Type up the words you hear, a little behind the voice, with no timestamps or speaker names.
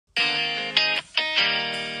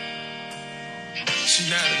She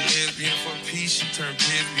not a lesbian for peace, she turned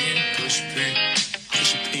lesbian.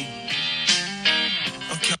 Push a P.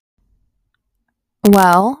 Okay.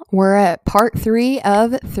 Well, we're at part 3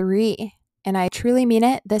 of 3, and I truly mean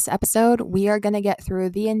it. This episode, we are going to get through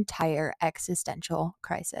the entire existential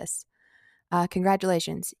crisis.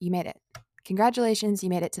 Congratulations, you made it. Congratulations, you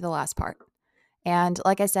made it to the last part. And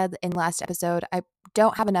like I said in last episode, I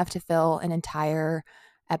don't have enough to fill an entire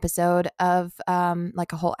episode of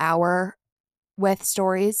like a whole hour with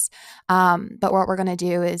stories. But what we're going to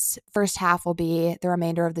do is first half will be the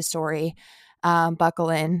remainder of the story. Buckle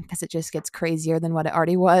in because it just gets crazier than what it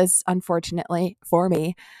already was, unfortunately for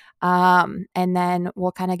me. And then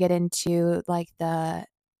we'll kind of get into like the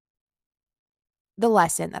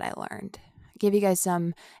lesson that I learned, give you guys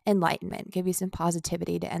some enlightenment, give you some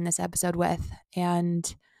positivity to end this episode with.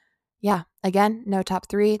 And yeah, again, no top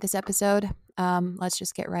 3 this episode. Let's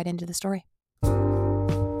just get right into the story.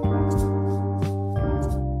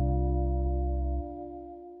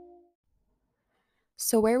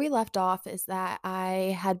 So, where we left off is that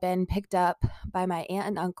I had been picked up by my aunt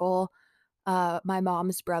and uncle, my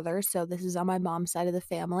mom's brother. So, this is on my mom's side of the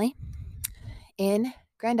family in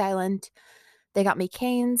Grand Island. They got me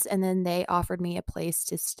canes and then they offered me a place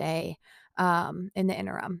to stay in the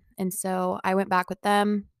interim. And so I went back with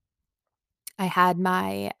them. I had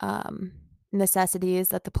my necessities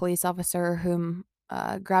that the police officer whom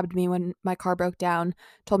grabbed me when my car broke down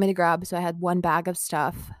told me to grab. So I had one bag of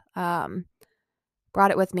stuff.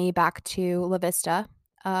 Brought it with me back to La Vista,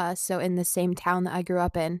 so in the same town that I grew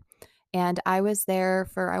up in. And I was there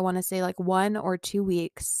for, I want to say, like 1 or 2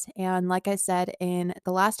 weeks. And like I said in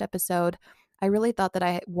the last episode, I really thought that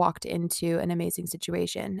I walked into an amazing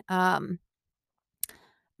situation.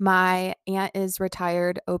 My aunt is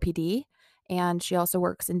retired OPD, and she also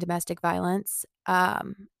works in domestic violence.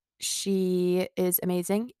 She is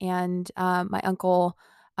amazing. And my uncle,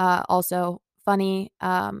 also funny.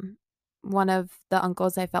 One of the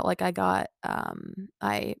uncles I felt like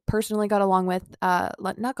I personally got along with,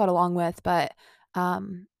 not got along with, but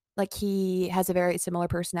like he has a very similar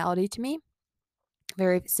personality to me,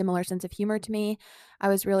 very similar sense of humor to me. I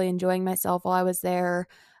was really enjoying myself while I was there.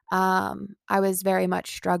 I was very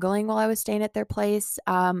much struggling while I was staying at their place.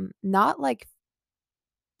 Not like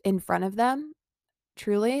in front of them,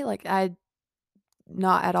 truly, like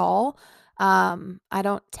not at all. I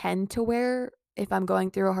don't tend to wear if I'm going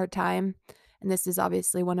through a hard time, and this is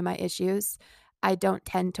obviously one of my issues. I don't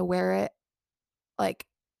tend to wear it like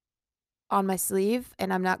on my sleeve,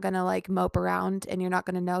 and I'm not gonna like mope around and you're not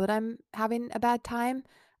gonna know that I'm having a bad time.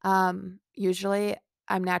 Usually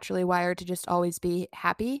I'm naturally wired to just always be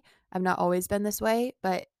happy. I've not always been this way,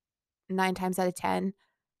 but 9 times out of 10,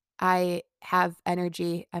 I have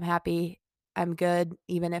energy. I'm happy. I'm good,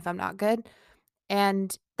 even if I'm not good.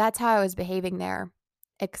 And that's how I was behaving there,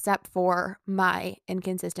 except for my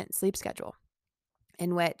inconsistent sleep schedule,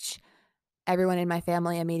 in which everyone in my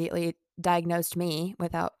family immediately diagnosed me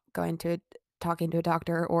without talking to a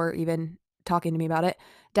doctor or even talking to me about it,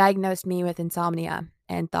 diagnosed me with insomnia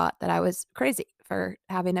and thought that I was crazy for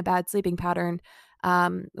having a bad sleeping pattern.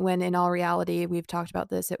 When in all reality, we've talked about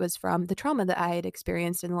this, it was from the trauma that I had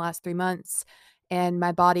experienced in the last 3 months. And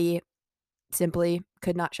my body simply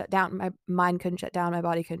could not shut down. My mind couldn't shut down. My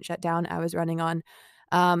body couldn't shut down. I was running on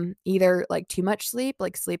either like too much sleep,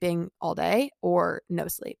 like sleeping all day, or no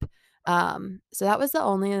sleep. So that was the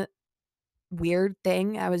only weird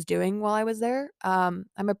thing I was doing while I was there. I'm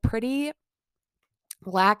a pretty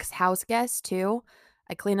lax house guest too.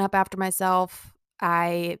 I clean up after myself.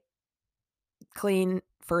 I clean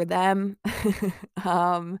for them.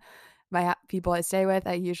 um, people I stay with,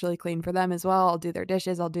 I usually clean for them as well. I'll do their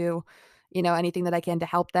dishes. I'll do, anything that I can to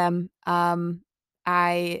help them.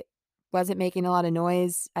 I wasn't making a lot of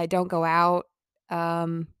noise. I don't go out.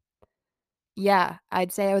 Um, yeah,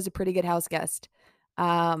 I'd say I was a pretty good house guest.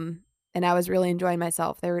 Um, and I was really enjoying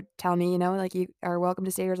myself. They were telling me, like you are welcome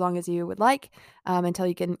to stay here as long as you would like, until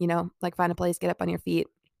you can, like find a place, get up on your feet.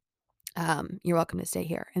 You're welcome to stay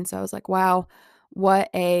here. And so I was like, wow, what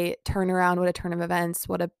a turnaround, what a turn of events.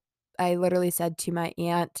 I literally said to my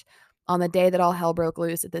aunt on the day that all hell broke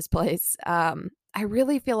loose at this place, I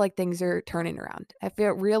really feel like things are turning around.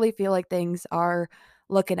 Really feel like things are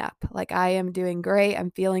looking up. Like I am doing great.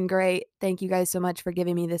 I'm feeling great. Thank you guys so much for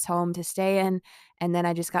giving me this home to stay in. And then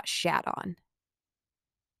I just got shat on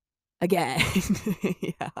again.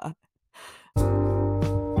 Yeah.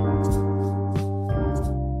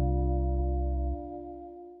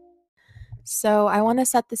 So I want to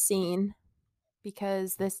set the scene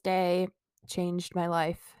because this day changed my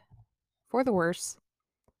life for the worse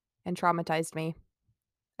and traumatized me.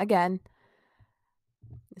 Again,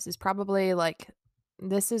 this is probably like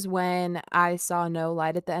This is when I saw no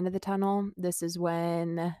light at the end of the tunnel. This is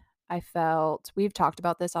when I felt, we've talked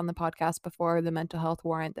about this on the podcast before, the mental health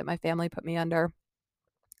warrant that my family put me under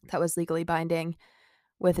that was legally binding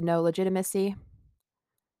with no legitimacy.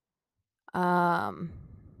 I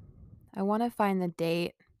want to find the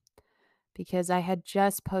date because I had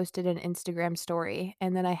just posted an Instagram story,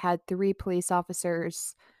 and then I had 3 police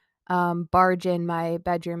officers barge in my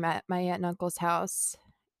bedroom at my aunt and uncle's house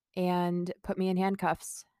and put me in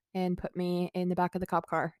handcuffs and put me in the back of the cop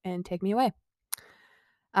car and take me away.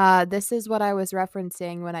 This is what I was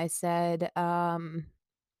referencing when I said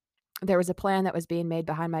there was a plan that was being made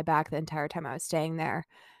behind my back the entire time I was staying there.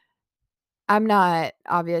 I'm not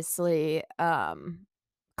obviously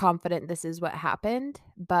confident this is what happened,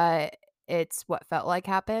 but it's what felt like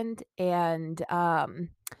happened. And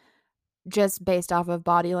just based off of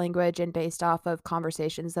body language and based off of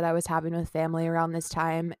conversations that I was having with family around this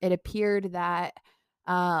time, it appeared that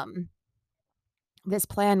um, this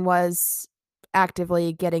plan was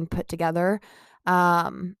actively getting put together.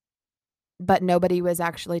 Um, but nobody was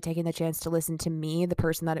actually taking the chance to listen to me, the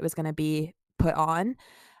person that it was going to be put on.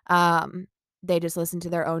 Um, they just listened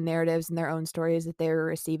to their own narratives and their own stories that they were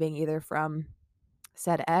receiving either from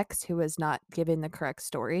said ex, who was not giving the correct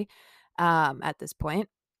story at this point,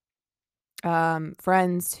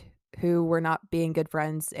 friends who were not being good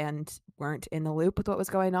friends and weren't in the loop with what was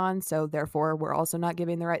going on, so therefore were also not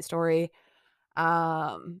giving the right story.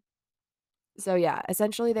 Um, so yeah,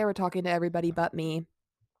 essentially they were talking to everybody but me,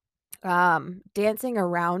 dancing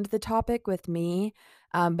around the topic with me,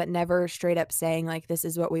 but never straight up saying like, this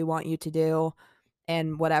is what we want you to do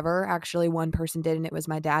and whatever. Actually, one person did, and it was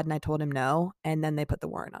my dad, and I told him no, and then they put the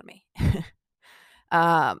warrant on me.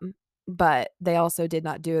 um, but they also did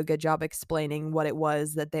not do a good job explaining what it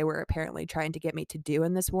was that they were apparently trying to get me to do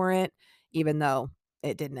in this warrant, even though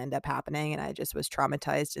it didn't end up happening, and I just was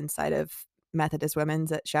traumatized inside of Methodist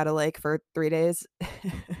Women's at Shadow Lake for 3 days.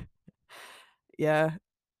 Yeah.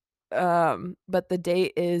 But the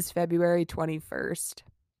date is February 21st.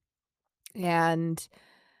 And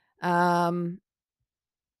um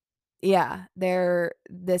yeah,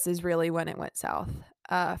 this is really when it went south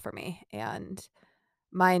for me. And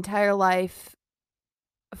my entire life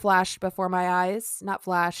flashed before my eyes. Not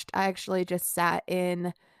flashed. I actually just sat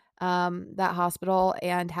in that hospital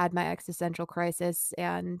and had my existential crisis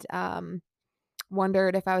and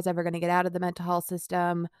wondered if I was ever going to get out of the mental health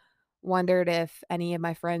system, wondered if any of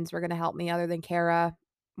my friends were going to help me other than Kara,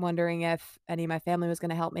 wondering if any of my family was going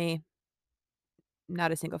to help me.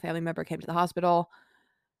 Not a single family member came to the hospital.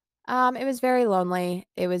 It was very lonely.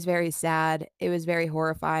 It was very sad. It was very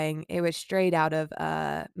horrifying. It was straight out of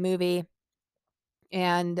a movie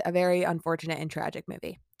and a very unfortunate and tragic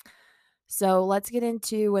movie. So let's get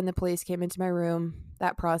into when the police came into my room,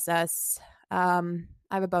 that process. I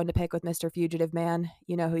have a bone to pick with Mr. Fugitive Man.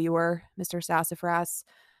 You know who you were, Mr. Sassafras.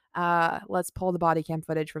 Let's pull the body cam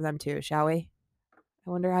footage from them too, shall we? I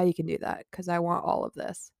wonder how you can do that because I want all of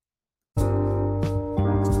this.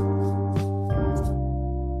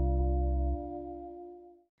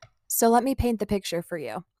 So let me paint the picture for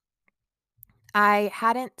you. I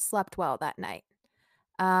hadn't slept well that night.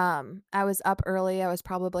 I was up early. I was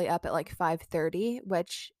probably up at like 5:30,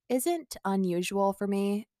 which isn't unusual for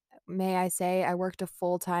me. May I say, I worked a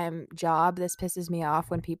full-time job. This pisses me off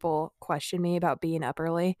when people question me about being up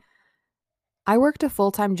early. I worked a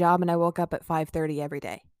full-time job and I woke up at 5:30 every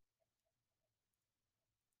day.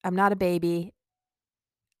 I'm not a baby.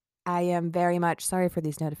 I am very much sorry for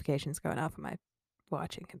these notifications going off on my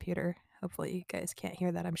watching computer. Hopefully you guys can't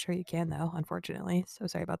hear that. I'm sure you can though, unfortunately. So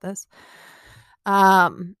sorry about this.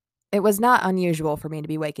 It was not unusual for me to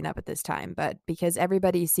be waking up at this time, but because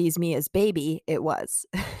everybody sees me as baby, it was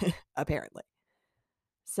apparently.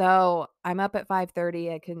 So I'm up at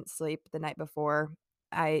 5:30. I couldn't sleep the night before.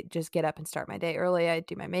 I just get up and start my day early. I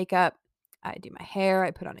do my makeup. I do my hair.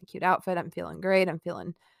 I put on a cute outfit. I'm feeling great. I'm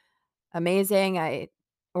feeling amazing. I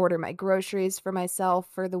order my groceries for myself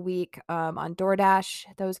for the week on DoorDash.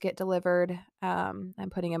 Those get delivered. I'm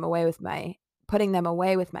putting them away with my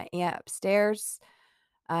aunt upstairs.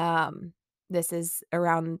 This is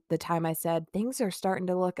around the time I said things are starting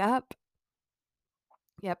to look up.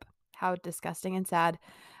 Yep, how disgusting and sad.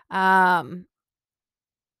 I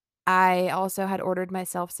also had ordered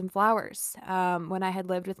myself some flowers. When I had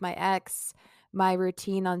lived with my ex, my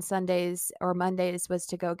routine on Sundays or Mondays was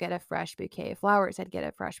to go get a fresh bouquet of flowers. I'd get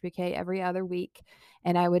a fresh bouquet every other week,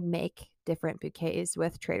 and I would make different bouquets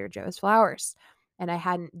with Trader Joe's flowers. And I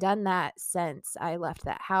hadn't done that since I left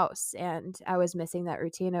that house. And I was missing that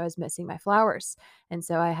routine. I was missing my flowers. And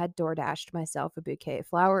so I had DoorDashed myself a bouquet of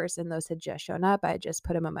flowers, and those had just shown up. I had just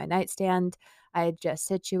put them on my nightstand. I had just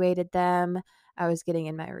situated them. I was getting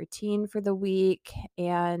in my routine for the week.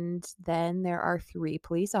 And then there are 3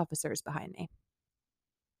 police officers behind me.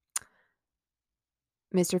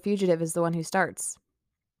 Mr. Fugitive is the one who starts.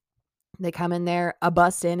 They come in there a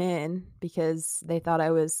busting in because they thought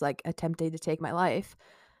I was like attempting to take my life.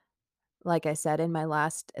 Like I said in the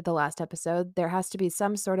last episode, there has to be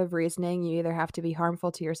some sort of reasoning. You either have to be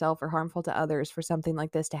harmful to yourself or harmful to others for something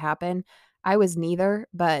like this to happen. I was neither,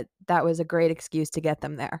 but that was a great excuse to get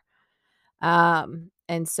them there. And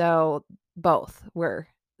so both were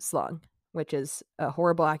slung, which is a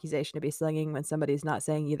horrible accusation to be slinging when somebody's not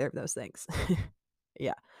saying either of those things.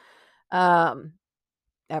 Yeah. Um,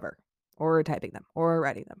 ever. Or typing them, or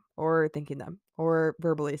writing them, or thinking them, or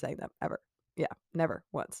verbally saying them, ever. Yeah, never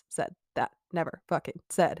once said that. Never fucking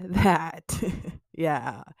said that.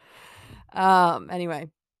 Yeah.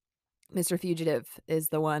 Anyway, Mr. Fugitive is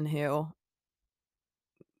the one who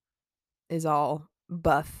is all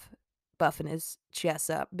buffing his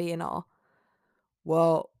chest up, being all,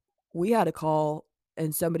 well, we had a call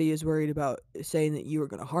and somebody is worried about saying that you were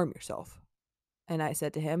going to harm yourself. And I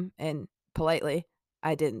said to him, and politely,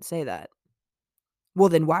 I didn't say that. Well,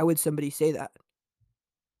 then why would somebody say that?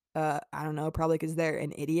 I don't know, probably because they're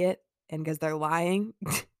an idiot and because they're lying,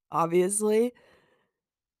 obviously.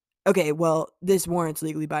 Okay, well, this warrant's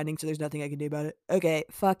legally binding, so there's nothing I can do about it. Okay,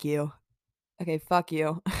 fuck you. Okay, fuck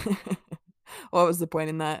you. What was the point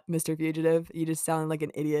in that, Mr. Fugitive? You just sounded like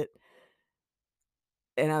an idiot,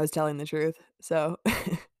 and I was telling the truth, so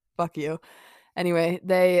fuck you. Anyway,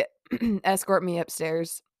 they escort me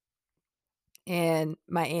upstairs, and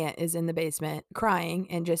my aunt is in the basement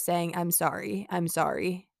crying and just saying, I'm sorry,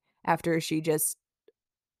 after she just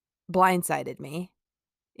blindsided me.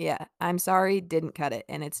 Yeah, I'm sorry, didn't cut it,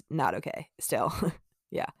 and it's not okay still.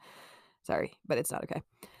 Yeah, sorry, but it's not okay.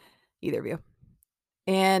 Either of you.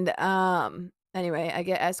 And, anyway, I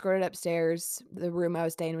get escorted upstairs. The room I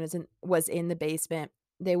was staying in was in the basement.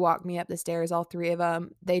 They walk me up the stairs, all 3 of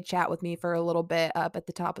them. They chat with me for a little bit up at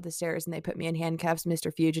the top of the stairs, and they put me in handcuffs.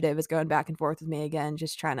 Mr. Fugitive is going back and forth with me again,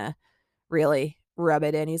 just trying to really rub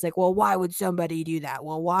it in. He's like, well, why would somebody do that?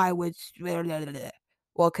 Well, why would...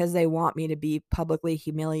 Well, because they want me to be publicly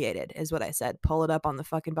humiliated, is what I said. Pull it up on the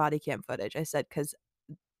fucking body cam footage. I said, because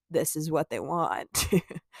this is what they want.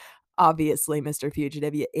 Obviously, Mr.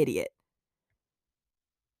 Fugitive, you idiot.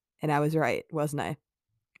 And I was right, wasn't I?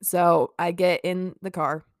 So I get in the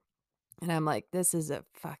car, and I'm like, this is a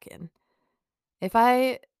fucking... If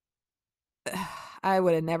I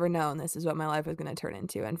would have never known this is what my life was going to turn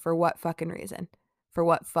into. And for what fucking reason? For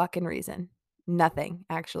what fucking reason? Nothing,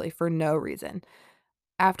 actually, for no reason.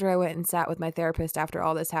 After I went and sat with my therapist after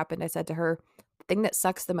all this happened, I said to her, the thing that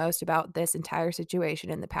sucks the most about this entire situation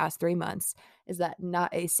in the past 3 months is that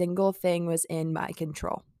not a single thing was in my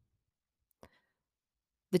control.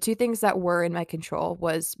 The 2 things that were in my control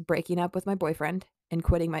was breaking up with my boyfriend and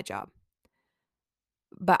quitting my job.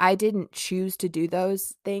 But I didn't choose to do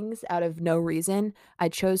those things out of no reason. I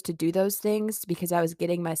chose to do those things because I was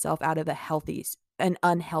getting myself out of an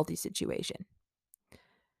unhealthy situation.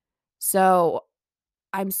 So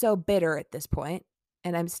I'm so bitter at this point,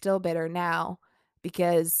 and I'm still bitter now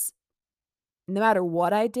because no matter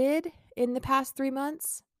what I did in the past 3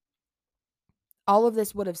 months, all of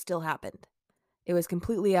this would have still happened. It was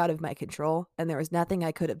completely out of my control, and there was nothing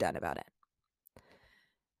I could have done about it.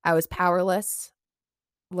 I was powerless.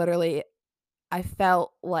 Literally, I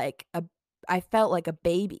felt like a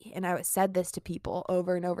baby, and I said this to people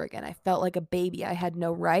over and over again. I felt like a baby. I had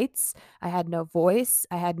no rights. I had no voice.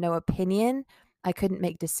 I had no opinion. I couldn't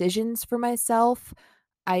make decisions for myself.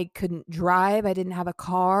 I couldn't drive. I didn't have a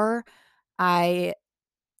car. I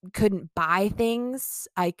couldn't buy things.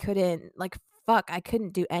 I couldn't I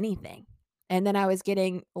couldn't do anything. And then I was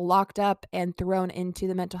getting locked up and thrown into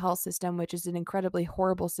the mental health system, which is an incredibly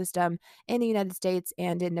horrible system in the United States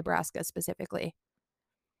and in Nebraska specifically.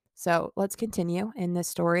 So let's continue in this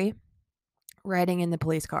story. Riding in the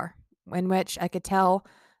police car, in which they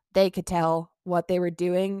could tell what they were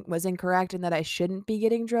doing was incorrect and that I shouldn't be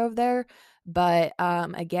getting drove there. But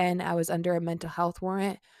again, I was under a mental health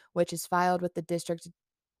warrant, which is filed with the district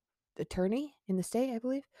attorney in the state, I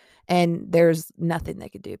believe. And there's nothing they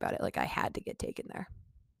could do about it. Like, I had to get taken there.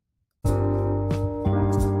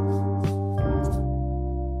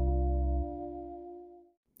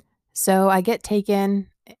 So I get taken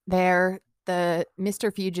there. The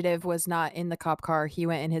Mr. Fugitive was not in the cop car. He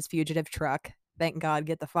went in his fugitive truck thank God,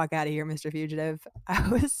 get the fuck out of here, Mr. Fugitive. I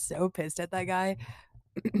was so pissed at that guy.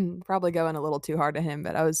 Probably going a little too hard at him,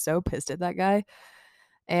 but I was so pissed at that guy.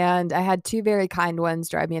 And I had two very kind ones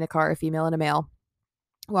drive me in a car, a female and a male,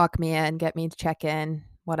 walk me in, get me to check in,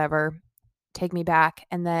 whatever, take me back.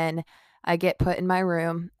 And then I get put in my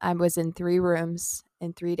room. I was in 3 rooms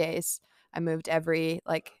in 3 days. I moved every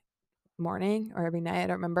like morning or every night, I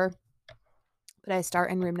don't remember. But I start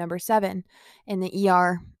in room number 7 in the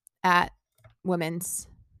ER at Women's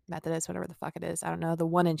Methodist, whatever the fuck it is. I don't know. The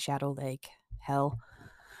one in Shadow Lake. Hell.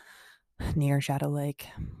 Near Shadow Lake.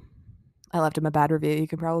 I left him a bad review. You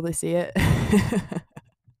can probably see it.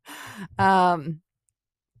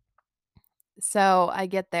 So I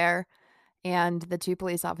get there and the 2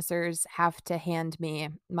 police officers have to hand me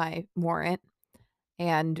my warrant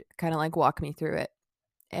and kind of like walk me through it.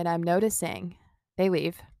 And I'm noticing they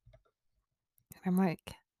leave. I'm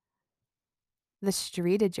like, the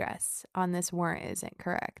street address on this warrant isn't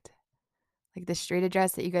correct. Like the street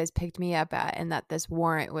address that you guys picked me up at and that this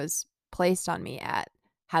warrant was placed on me at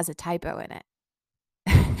has a typo in it.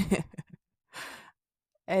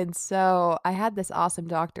 And so I had this awesome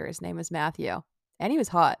doctor. His name was Matthew, and he was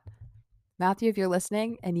hot. Matthew, if you're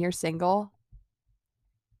listening and you're single,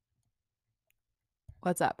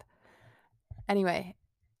 what's up? Anyway,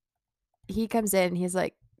 he comes in, he's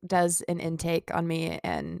like, does an intake on me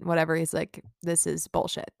and whatever. He's like, this is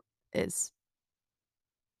bullshit, is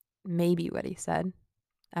maybe what he said.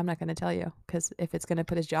 I'm not going to tell you because if it's going to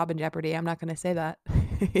put his job in jeopardy, I'm not going to say that.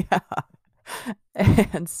 Yeah.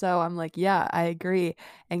 And so I'm like, yeah, I agree.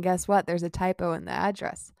 And guess what? There's a typo in the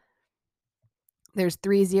address. There's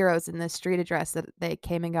 3 zeros in the street address that they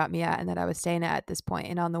came and got me at and that I was staying at this point.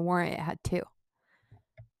 And on the warrant, it had 2.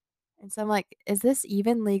 And so I'm like, is this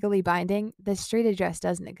even legally binding? The street address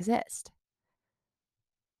doesn't exist.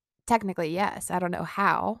 Technically, yes. I don't know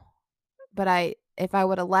how, but if I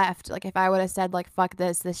would have left, like if I would have said like, fuck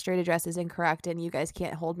this street address is incorrect and you guys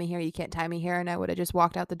can't hold me here, you can't tie me here, and I would have just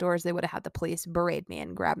walked out the doors, they would have had the police berate me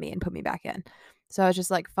and grab me and put me back in. So I was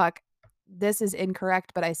just like, fuck, this is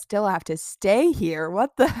incorrect, but I still have to stay here.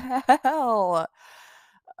 What the hell?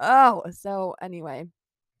 Oh, so anyway,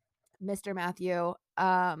 Mr. Matthew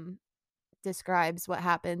describes what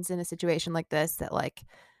happens in a situation like this, that like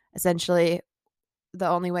essentially the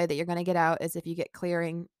only way that you're going to get out is if you get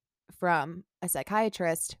clearing from a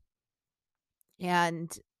psychiatrist,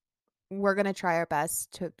 and we're going to try our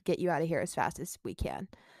best to get you out of here as fast as we can.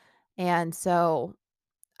 And so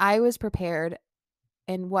I was prepared,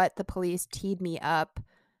 and what the police teed me up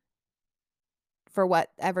for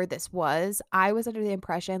whatever this was, I was under the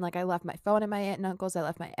impression, like I left my phone at my aunt and uncle's, I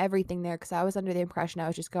left my everything there because I was under the impression I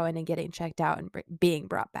was just going and getting checked out and being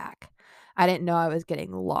brought back. I didn't know I was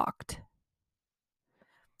getting locked.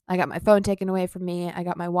 I got my phone taken away from me. I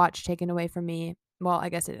got my watch taken away from me. Well, I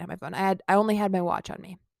guess I didn't have my phone. I only had my watch on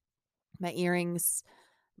me. My earrings,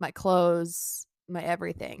 my clothes, my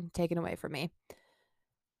everything taken away from me.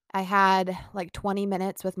 I had like 20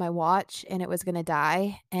 minutes with my watch and it was going to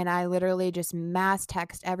die. And I literally just mass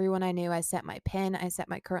text everyone I knew. I sent my PIN, I sent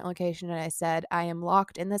my current location, and I said, I am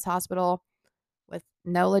locked in this hospital with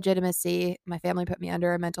no legitimacy. My family put me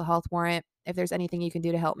under a mental health warrant. If there's anything you can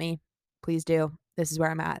do to help me, please do. This is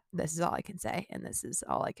where I'm at. This is all I can say. And this is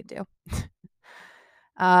all I can do.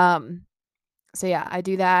 So yeah, I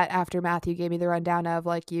do that after Matthew gave me the rundown of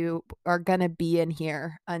like, you are going to be in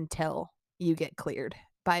here until you get cleared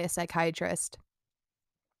by a psychiatrist.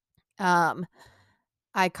 I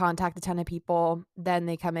contact a ton of people. Then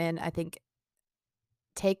they come in, I think,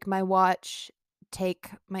 take my watch, take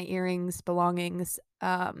my earrings, belongings.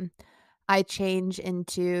 I change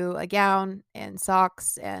into a gown and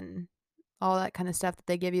socks and all that kind of stuff that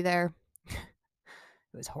they give you there.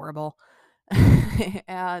 It was horrible.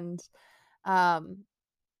 And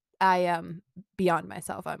I am beyond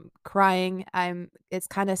myself. I'm crying. It's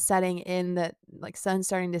kind of setting in that like sun's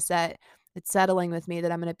starting to set. It's settling with me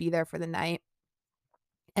that I'm going to be there for the night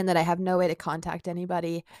and that I have no way to contact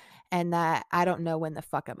anybody and that I don't know when the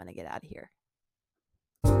fuck I'm going to get out of here.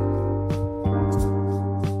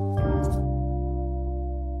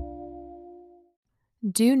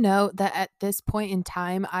 Do note that at this point in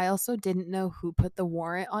time, I also didn't know who put the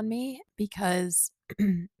warrant on me because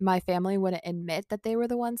my family wouldn't admit that they were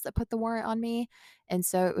the ones that put the warrant on me. And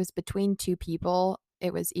so it was between 2 people.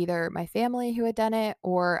 It was either my family who had done it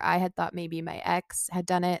or I had thought maybe my ex had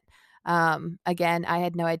done it. Again, I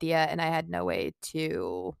had no idea and I had no way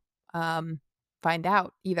to find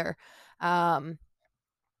out either. Once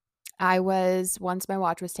my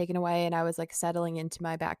watch was taken away and I was like settling into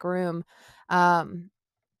my back room,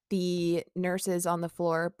 the nurses on the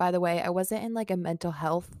floor, by the way, I wasn't in, like, a mental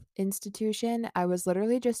health institution, I was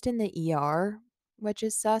literally just in the ER, which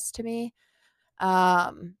is sus to me.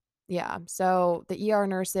 Um, yeah, so the ER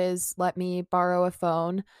nurses let me borrow a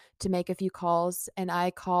phone to make a few calls, and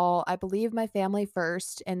I believe my family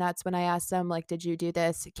first, and that's when I asked them, like, "Did you do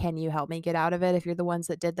this? Can you help me get out of it if you're the ones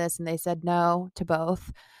that did this?" And they said no to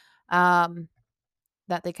both, um,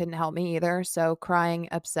 that they couldn't help me either, so crying,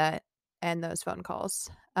 upset, and those phone calls.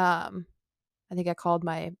 I think I called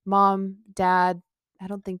my mom, dad, I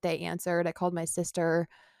don't think they answered. I called my sister,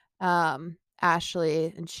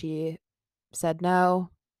 Ashley, and she said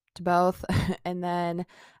no to both. And then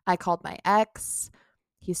I called my ex.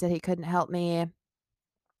 He said he couldn't help me.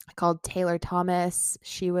 I called Taylor Thomas.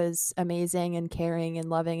 She was amazing and caring and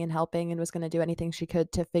loving and helping and was going to do anything she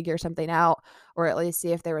could to figure something out or at least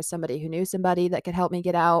see if there was somebody who knew somebody that could help me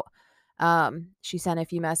get out. She sent a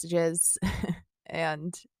few messages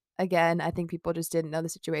and again, I think people just didn't know the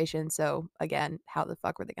situation. So again, how the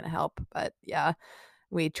fuck were they going to help? But yeah,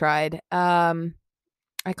 we tried.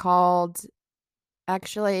 I called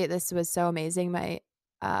Actually, this was so amazing. My,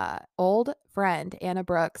 old friend, Anna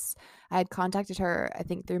Brooks, I had contacted her, I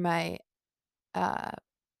think, through my, uh,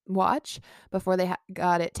 watch before they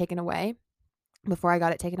got it taken away before I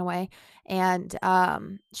got it taken away, and,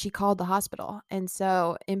 she called the hospital, and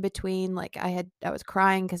so in between, like, I was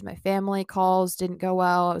crying because my family calls didn't go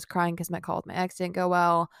well, I was crying because my call with my ex didn't go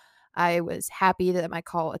well, I was happy that my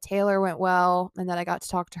call with Taylor went well, and that I got to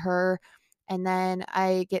talk to her, and then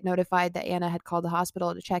I get notified that Anna had called the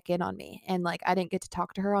hospital to check in on me, and, like, I didn't get to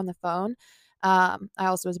talk to her on the phone. I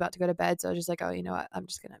also was about to go to bed, so I was just like, "Oh, you know what? I'm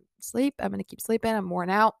just gonna sleep, I'm gonna keep sleeping, I'm worn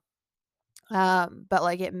out." But,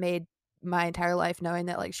 like, it made my entire life knowing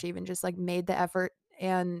that, like, she even just, like, made the effort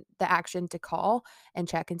and the action to call and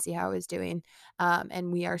check and see how I was doing.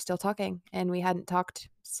 And we are still talking, and we hadn't talked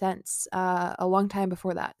since, a long time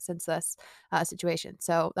before that, since this, situation.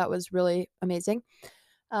 So that was really amazing.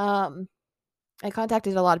 Um, I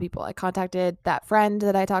contacted a lot of people. I contacted that friend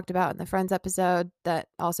that I talked about in the Friends episode that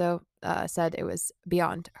also, said it was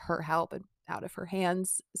beyond her help and out of her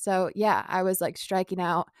hands. So, yeah, I was, like, striking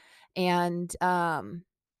out, and,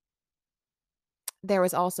 there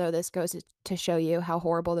was also this goes to show you how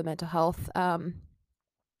horrible the mental health,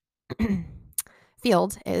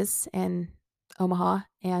 field is in Omaha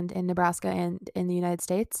and in Nebraska and in the United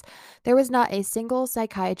States. There was not a single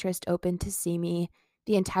psychiatrist open to see me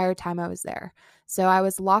the entire time I was there. So I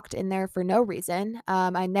was locked in there for no reason.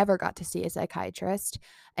 I never got to see a psychiatrist,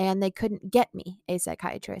 and they couldn't get me a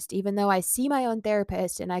psychiatrist, even though I see my own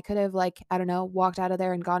therapist and I could have, like, I don't know, walked out of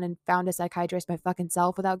there and gone and found a psychiatrist my fucking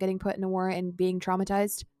self without getting put in a warrant and being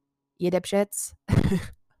traumatized. You dipshits.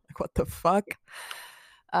 Like, what the fuck?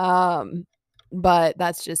 Um, but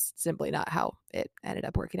that's just simply not how it ended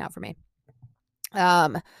up working out for me.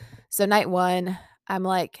 Um, so night one, I'm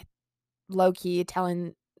like low key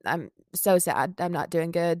telling, I'm so sad. I'm not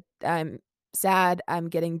doing good. I'm sad. I'm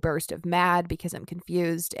getting burst of mad because I'm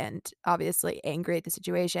confused and obviously angry at the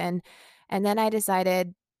situation. And then I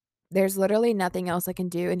decided there's literally nothing else I can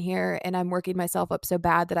do in here. And I'm working myself up so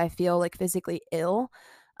bad that I feel like physically ill.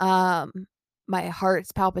 Um, my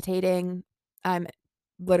heart's palpitating. I'm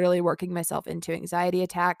literally working myself into anxiety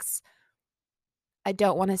attacks. I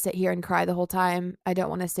don't wanna sit here and cry the whole time. I don't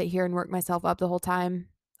wanna sit here and work myself up the whole time.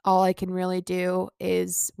 All I can really do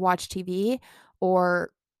is watch TV or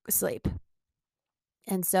sleep.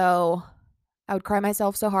 And so I would cry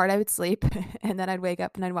myself so hard I would sleep, and then I'd wake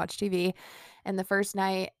up and I'd watch TV. And the first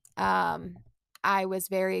night, I was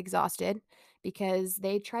very exhausted because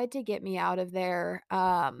they tried to get me out of there,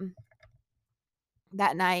 that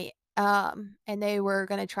night, and they were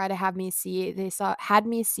gonna try to have me see they saw had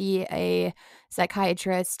me see a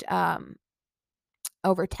psychiatrist,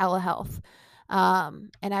 over telehealth.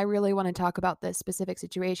 And I really want to talk about this specific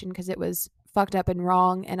situation because it was fucked up and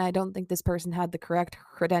wrong. And I don't think this person had the correct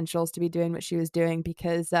credentials to be doing what she was doing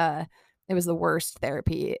because it was the worst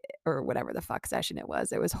therapy or whatever the fuck session it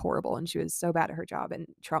was. It was horrible. And she was so bad at her job and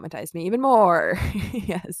traumatized me even more.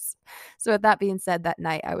 Yes. So, with that being said, that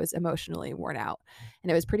night I was emotionally worn out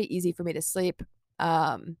and it was pretty easy for me to sleep.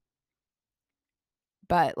 Um,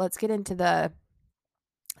 but let's get into the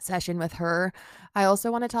session with her. I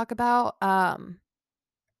also want to talk about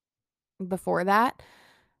before that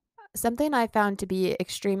something I found to be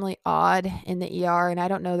extremely odd in the ER, and I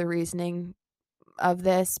don't know the reasoning of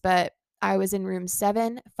this, but I was in room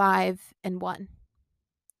 7, 5, and 1,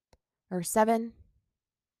 or 7,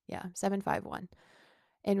 yeah, 751.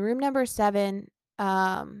 In room number 7,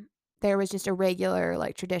 there was just a regular,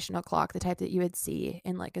 like, traditional clock, the type that you would see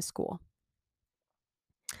in, like, a school.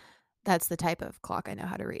 That's the type of clock I know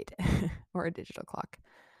how to read, or a digital clock.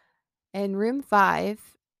 In room 5,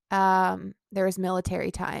 there was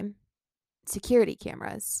military time, security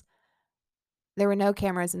cameras. There were no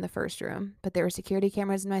cameras in the first room, but there were security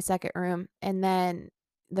cameras in my second room. And then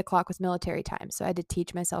the clock was military time. So I had to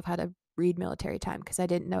teach myself how to read military time because I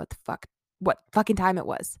didn't know what fucking time it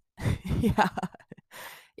was. Yeah.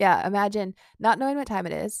 Yeah. Imagine not knowing what time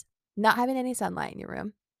it is, not having any sunlight in your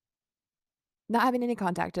room, not having any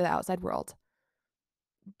contact to the outside world.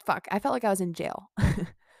 Fuck. I felt like I was in jail.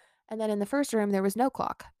 And then in the first room, there was no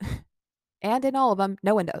clock. And in all of them,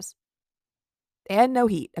 no windows. And no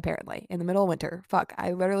heat, apparently, in the middle of winter. Fuck.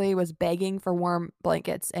 I literally was begging for warm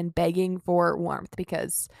blankets and begging for warmth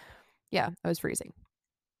because, yeah, I was freezing.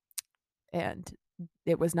 And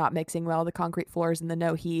it was not mixing well. The concrete floors and the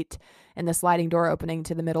no heat and the sliding door opening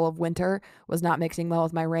to the middle of winter was not mixing well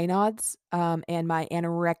with my Raynaud's and my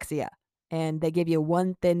anorexia. And they give you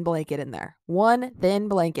one thin blanket in there. One thin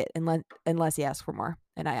blanket, unless you ask for more.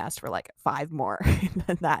 And I asked for like 5 more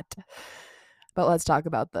than that. But let's talk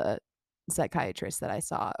about the psychiatrist that I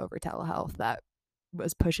saw over telehealth that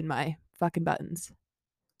was pushing my fucking buttons.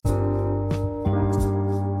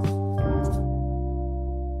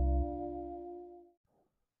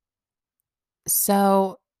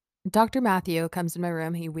 So Dr. Matthew comes in my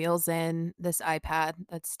room. He wheels in this iPad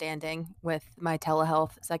that's standing with my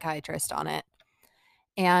telehealth psychiatrist on it.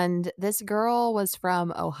 And this girl was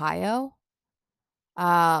from Ohio.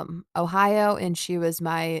 Ohio, and she was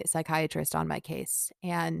my psychiatrist on my case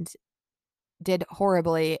and did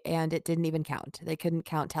horribly, and it didn't even count. They couldn't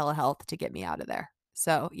count telehealth to get me out of there.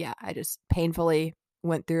 So, yeah, I just painfully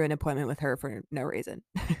went through an appointment with her for no reason.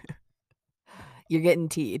 You're getting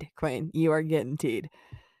teed, Queen. You are getting teed.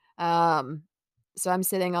 So I'm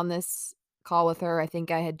sitting on this call with her. I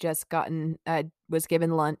think I was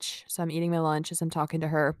given lunch. So I'm eating my lunch as I'm talking to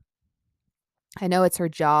her. I know it's her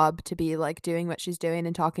job to be like doing what she's doing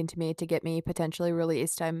and talking to me to get me potentially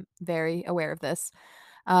released. I'm very aware of this.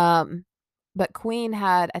 Um, but Queen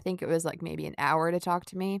had, I think it was like maybe an hour to talk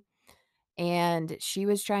to me. And she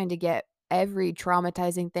was trying to get every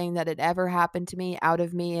traumatizing thing that had ever happened to me out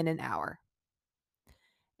of me in an hour.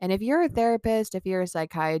 And if you're a therapist, if you're a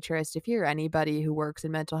psychiatrist, if you're anybody who works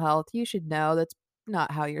in mental health, you should know that's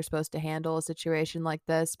not how you're supposed to handle a situation like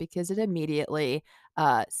this because it immediately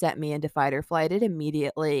sent me into fight or flight. It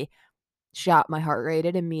immediately shot my heart rate.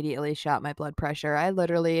 It immediately shot my blood pressure. I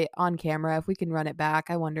literally, on camera, if we can run it back,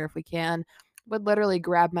 I wonder if we can, would literally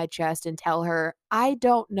grab my chest and tell her, I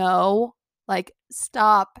don't know. Like,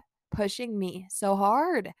 stop pushing me so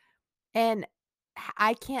hard. And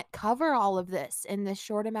I can't cover all of this in this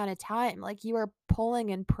short amount of time. Like, you are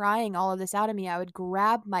pulling and prying all of this out of me. I would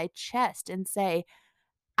grab my chest and say,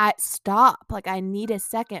 I stop. Like, I need a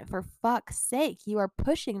second. For fuck's sake. You are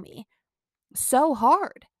pushing me so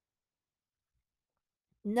hard.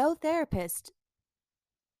 No therapist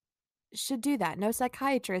should do that. No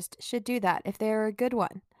psychiatrist should do that if they're a good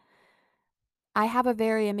one. I have a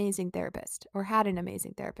very amazing therapist, or had an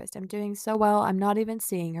amazing therapist. I'm doing so well. I'm not even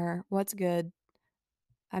seeing her. What's good?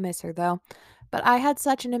 I miss her though. But I had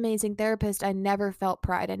such an amazing therapist. I never felt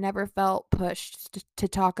pride. I never felt pushed to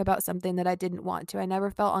talk about something that I didn't want to. I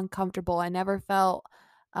never felt uncomfortable. I never felt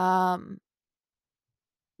um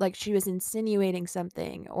like she was insinuating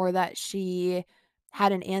something or that she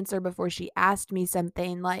had an answer before she asked me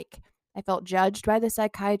something. Like, I felt judged by the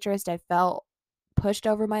psychiatrist. I felt pushed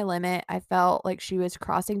over my limit. I felt like she was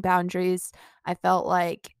crossing boundaries. I felt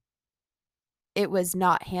like it was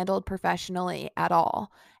not handled professionally at all.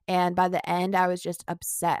 And by the end, I was just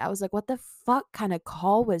upset. I was like, what the fuck kind of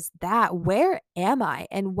call was that? Where am I?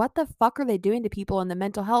 And what the fuck are they doing to people in the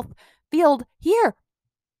mental health field here?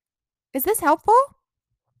 Is this helpful?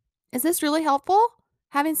 Is this really helpful?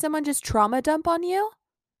 Having someone just trauma dump on you?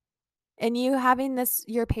 And you having this,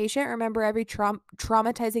 your patient remember every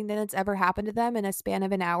traumatizing thing that's ever happened to them in a span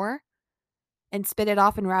of an hour and spit it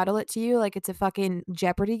off and rattle it to you like it's a fucking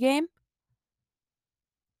Jeopardy game?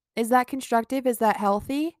 Is that constructive? Is that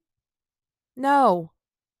healthy? No.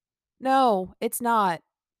 No, it's not.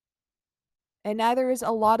 And neither is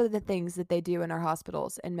a lot of the things that they do in our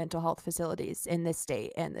hospitals and mental health facilities in this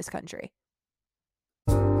state and this country.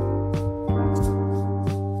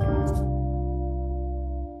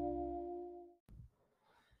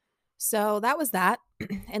 So that was that.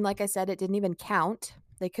 And like I said, it didn't even count.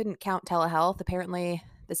 They couldn't count telehealth. Apparently,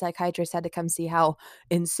 the psychiatrist had to come see how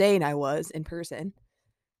insane I was in person,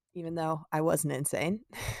 even though I wasn't insane.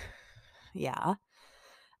 Yeah.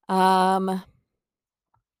 Um,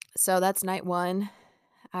 so that's night 1.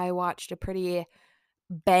 I watched a pretty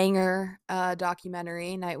banger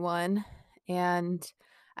documentary night 1, and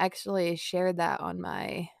I actually shared that on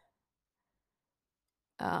my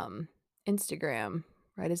Instagram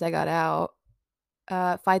right as I got out.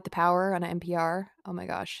 Fight the Power on NPR. Oh my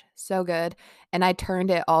gosh, so good. And I turned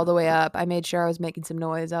it all the way up. I made sure I was making some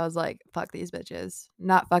noise. I was like, fuck these bitches.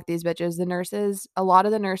 Not fuck these bitches. The nurses, a lot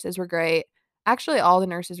of the nurses were great. Actually, all the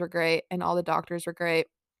nurses were great and all the doctors were great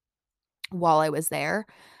while I was there.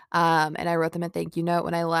 And I wrote them a thank you note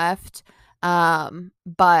when I left.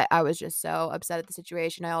 But I was just so upset at the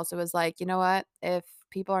situation. I also was like, you know what? If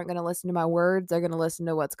people aren't going to listen to my words, they're going to listen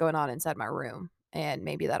to what's going on inside my room. And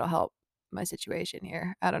maybe that'll help my situation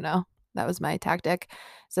here. I don't know. That was my tactic.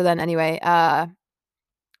 So then anyway,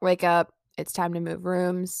 wake up. It's time to move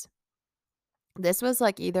rooms. This was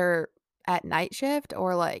like either at night shift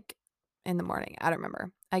or like in the morning. I don't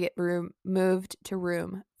remember. I get moved to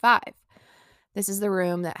room 5. This is the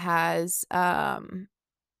room that has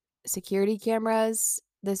security cameras.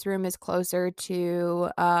 This room is closer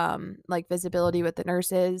to like visibility with the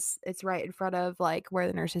nurses. It's right in front of like where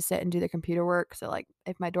the nurses sit and do the computer work. So like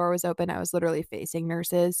if my door was open, I was literally facing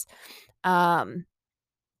nurses. Um,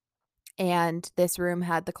 and this room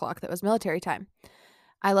had the clock that was military time.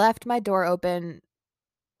 I left my door open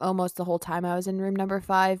almost the whole time I was in room number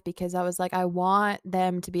 5 because I was like, I want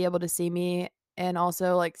them to be able to see me and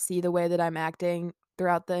also like see the way that I'm acting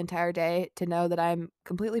throughout the entire day to know that I'm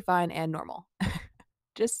completely fine and normal.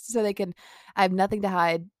 Just so they can, I have nothing to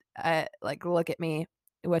hide. Like, look at me.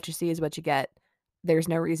 What you see is what you get. There's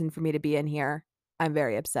no reason for me to be in here. I'm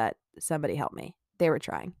very upset. Somebody help me. They were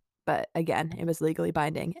trying. But again, it was legally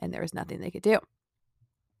binding and there was nothing they could do.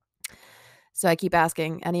 So I keep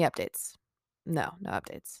asking, any updates? No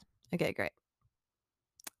updates. Okay, great.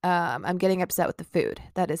 I'm getting upset with the food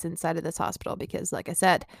that is inside of this hospital because, like I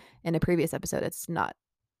said in a previous episode, it's not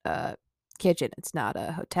a kitchen, it's not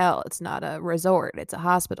a hotel, it's not a resort, it's a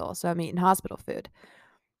hospital. So I'm eating hospital food.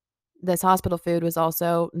 This hospital food was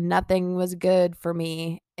also nothing was good for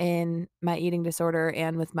me in my eating disorder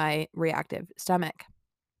and with my reactive stomach.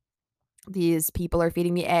 These people are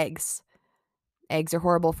feeding me eggs. Eggs are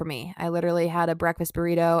horrible for me. I literally had a breakfast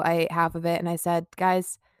burrito. I ate half of it and I said,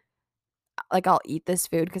 guys, like I'll eat this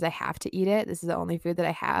food because I have to eat it. This is the only food that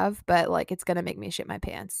I have, but like it's gonna make me shit my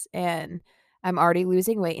pants. And I'm already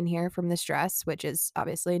losing weight in here from the stress, which is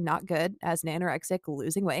obviously not good as an anorexic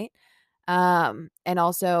losing weight. And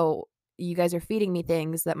also you guys are feeding me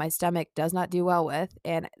things that my stomach does not do well with,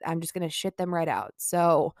 and I'm just gonna shit them right out.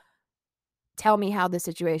 So tell me how this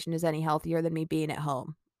situation is any healthier than me being at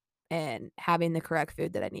home and having the correct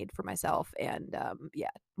food that I need for myself. And yeah,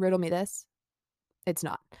 riddle me this. It's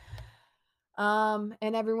not.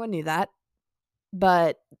 And everyone knew that.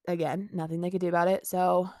 But again, nothing they could do about it.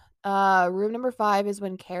 So, room number 5 is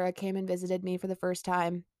when Kara came and visited me for the first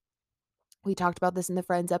time. We talked about this in the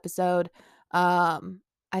Friends episode. I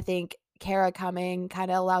think Kara coming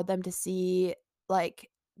kind of allowed them to see like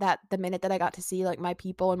that the minute that I got to see like my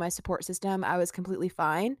people and my support system, I was completely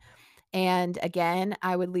fine. And again,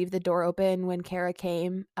 I would leave the door open when Kara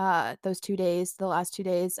came, those 2 days, the last 2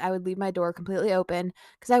 days, I would leave my door completely open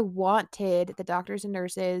because I wanted the doctors and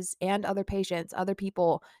nurses and other patients, other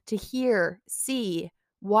people to hear, see,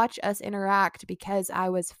 watch us interact because I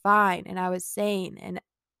was fine and I was sane and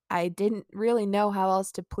I didn't really know how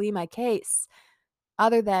else to plead my case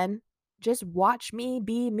other than just watch me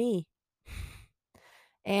be me.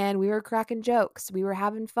 And we were cracking jokes. We were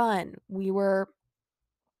having fun.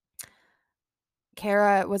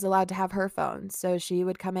 Kara was allowed to have her phone, so she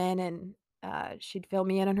would come in and she'd fill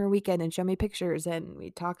me in on her weekend and show me pictures, and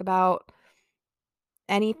we'd talk about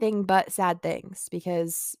anything but sad things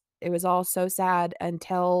because it was all so sad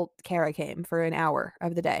until Kara came for an hour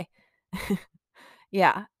of the day.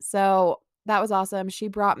 Yeah, so that was awesome. She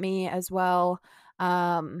brought me as well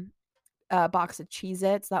um, a box of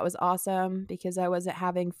Cheez-Its. That was awesome because I wasn't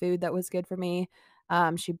having food that was good for me.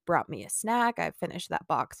 She brought me a snack. I finished that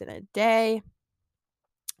box in a day.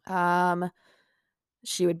 Um,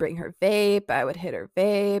 She would bring her vape. I would hit her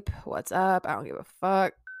vape. What's up? I don't give a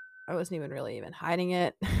fuck. I wasn't even really even hiding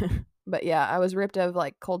it. But yeah, I was ripped of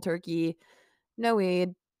like cold turkey, no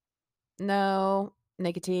weed, no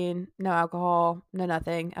nicotine, no alcohol, no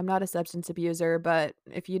nothing. I'm not a substance abuser, but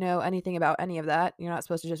if you know anything about any of that, you're not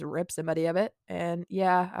supposed to just rip somebody of it. And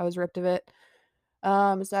yeah, I was ripped of it.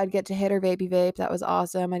 So I'd get to hit her vapey vape. That was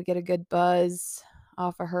awesome. I'd get a good buzz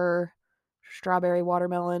off of her strawberry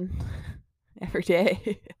watermelon every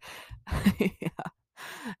day.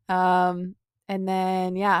 Yeah. And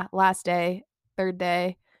then yeah, last day, third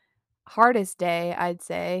day, hardest day, I'd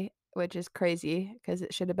say, which is crazy because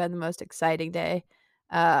it should have been the most exciting day.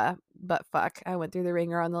 But fuck, I went through the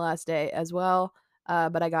ringer on the last day as well.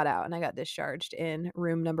 But I got out and I got discharged in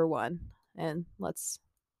room number 1. And let's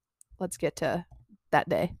get to that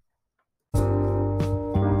day.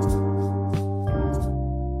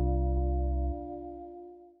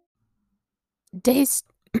 Days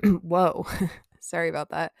whoa. Sorry about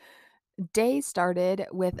that. Day started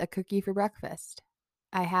with a cookie for breakfast.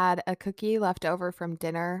 I had a cookie left over from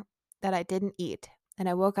dinner that I didn't eat. And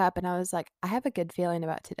I woke up and I was like, I have a good feeling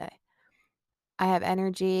about today. I have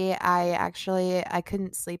energy. I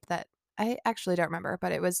couldn't sleep that I actually don't remember,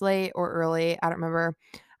 but it was late or early. I don't remember.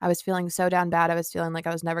 I was feeling so down bad. I was feeling like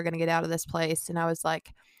I was never going to get out of this place. And I was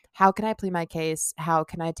like, how can I plead my case? How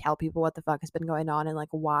can I tell people what the fuck has been going on and like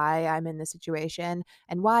why I'm in this situation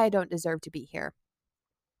and why I don't deserve to be here?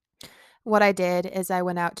 What I did is I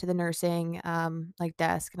went out to the nursing like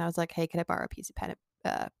desk and I was like, hey, can I borrow a piece of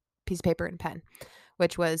paper and pen?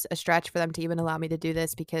 Which was a stretch for them to even allow me to do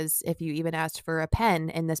this because if you even asked for a pen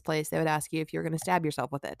in this place, they would ask you if you're going to stab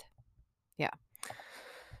yourself with it. Yeah.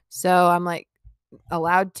 So I'm like,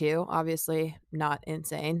 allowed to, obviously not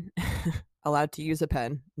insane. Allowed to use a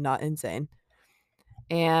pen, not insane.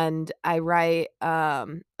 And I write a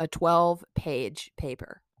 12-page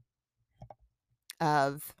paper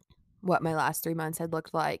of what my last 3 months had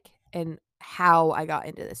looked like and how I got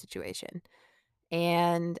into this situation.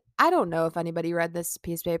 And I don't know if anybody read this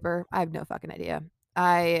piece of paper. I have no fucking idea.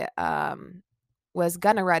 I was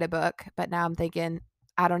gonna write a book, but now I'm thinking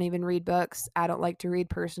I don't even read books. I don't like to read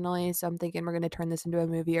personally, so I'm thinking we're gonna turn this into a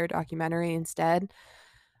movie or documentary instead.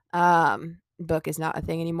 Book is not a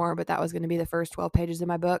thing anymore, but that was gonna be the first 12 pages of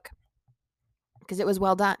my book because it was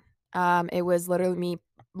well done. It was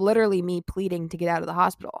literally me pleading to get out of the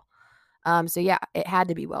hospital. So yeah, it had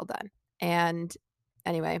to be well done. And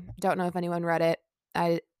anyway, don't know if anyone read it.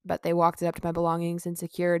 But they walked it up to my belongings in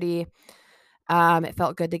security. It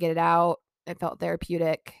felt good to get it out. It felt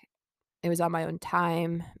therapeutic. It was on my own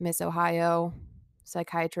time. Miss Ohio,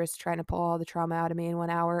 psychiatrist trying to pull all the trauma out of me in 1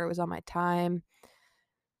 hour. It was on my time,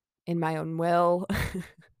 in my own will.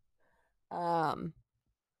 But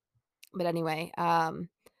anyway,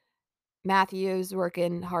 Matthew's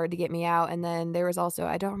working hard to get me out. And then there was also,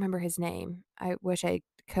 I don't remember his name. I wish I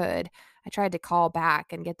could. I tried to call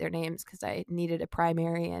back and get their names because I needed a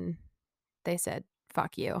primary and they said,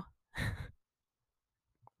 fuck you.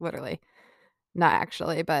 Literally. Not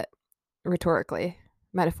actually, but rhetorically,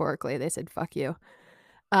 metaphorically, they said, fuck you.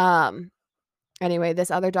 Anyway,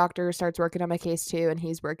 this other doctor starts working on my case too, and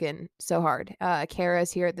he's working so hard.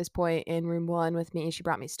 Kara's here at this point in room 1 with me. She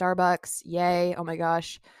brought me Starbucks. Yay. Oh my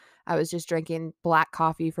gosh. I was just drinking black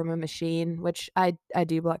coffee from a machine, which I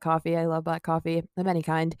do black coffee. I love black coffee of any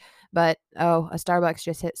kind. But a Starbucks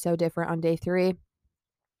just hit so different on day 3.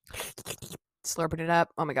 Slurping it up.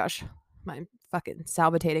 Oh my gosh. I'm fucking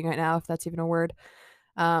salivating right now, if that's even a word.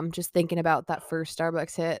 Just thinking about that first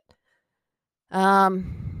Starbucks hit.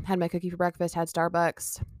 Had my cookie for breakfast, had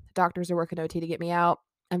Starbucks. Doctors are working OT to get me out.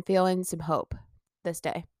 I'm feeling some hope this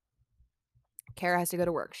day. Kara has to go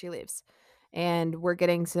to work. She leaves. And we're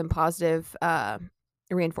getting some positive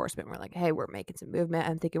reinforcement. We're like, hey, we're making some movement.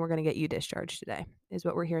 I'm thinking we're going to get you discharged today, is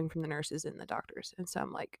what we're hearing from the nurses and the doctors. And so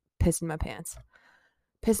I'm like pissing my pants,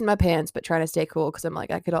 but trying to stay cool because I'm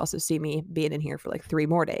like, I could also see me being in here for like 3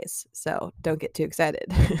 more days. So don't get too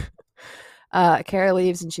excited. Kara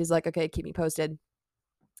leaves and she's like, okay, keep me posted.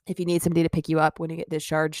 If you need somebody to pick you up when you get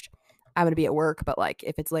discharged, I'm going to be at work. But like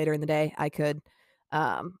if it's later in the day, I could,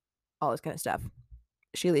 all this kind of stuff.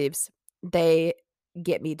 She leaves. They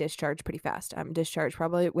get me discharged pretty fast. I'm discharged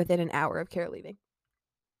probably within an hour of Kara leaving.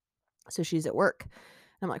 So she's at work. And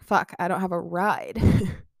I'm like, fuck, I don't have a ride.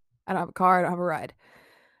 I don't have a car. I don't have a ride.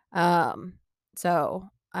 So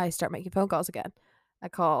I start making phone calls again. I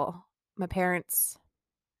call my parents.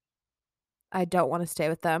 I don't want to stay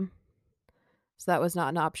with them. So that was not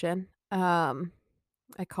an option. I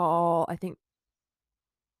called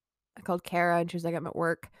Kara and she was like, I'm at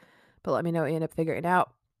work, but let me know what you end up figuring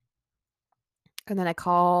out. And then I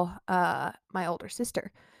call my older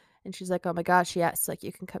sister and she's like, oh my gosh, yes, like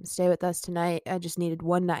you can come stay with us tonight. I just needed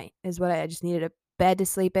one night is what I just needed, a bed to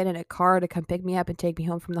sleep in and a car to come pick me up and take me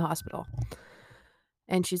home from the hospital.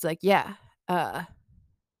 And she's like, yeah,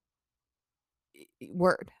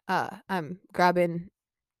 word.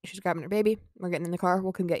 She's grabbing her baby. We're getting in the car.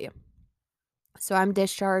 We'll come get you. So I'm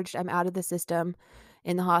discharged. I'm out of the system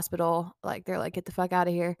in the hospital. Like they're like, get the fuck out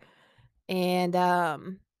of here. And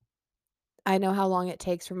I know how long it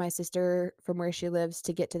takes for my sister from where she lives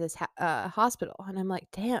to get to this hospital. And I'm like,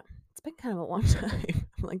 damn, it's been kind of a long time.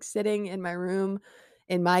 I'm like sitting in my room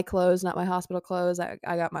in my clothes, not my hospital clothes. I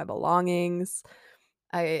got my belongings.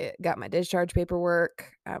 I got my discharge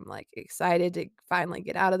paperwork. I'm like excited to finally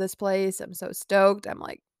get out of this place. I'm so stoked. I'm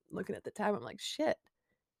like looking at the time. I'm like, shit,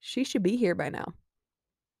 she should be here by now.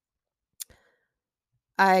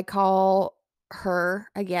 I call her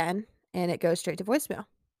again and it goes straight to voicemail.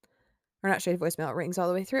 Or not straight to voicemail, it rings all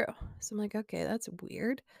the way through. So I'm like, okay, that's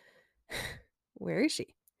weird. Where is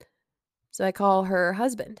she? So I call her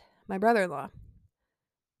husband, my brother in law,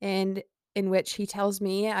 and in which he tells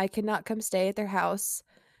me I cannot come stay at their house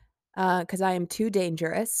because I am too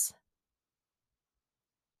dangerous.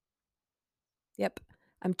 Yep,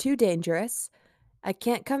 I'm too dangerous. I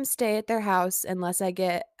can't come stay at their house unless I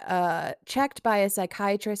get checked by a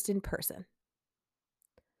psychiatrist in person.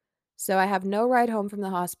 So I have no ride home from the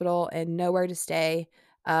hospital and nowhere to stay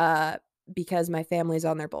uh, because my family's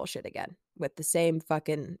on their bullshit again with the same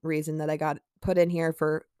fucking reason that I got put in here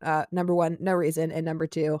for number one, no reason, and number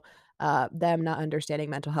two, them not understanding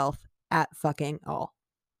mental health at fucking all.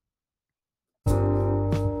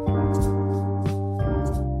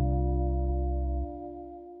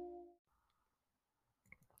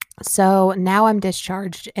 So now I'm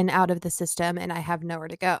discharged and out of the system and I have nowhere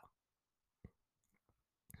to go.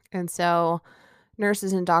 And so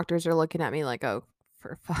nurses and doctors are looking at me like, oh,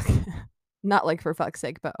 for fuck, not like for fuck's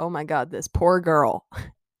sake, but oh my God, this poor girl.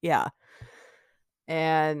 Yeah.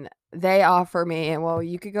 And they offer me, well,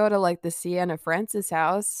 you could go to like the Sienna Francis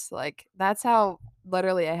house. Like, that's how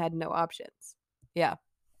literally I had no options. Yeah.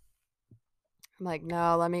 I'm like,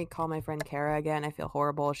 no, let me call my friend Kara again. I feel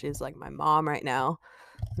horrible. She's like my mom right now.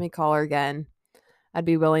 Let me call her again. I'd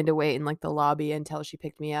be willing to wait in like the lobby until she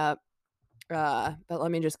picked me up. But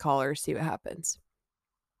let me just call her, see what happens.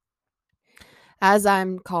 As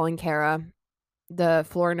I'm calling Kara, the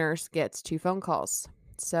floor nurse gets 2 phone calls.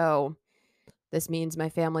 So this means my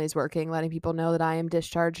family is working, letting people know that I am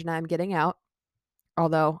discharged and I'm getting out.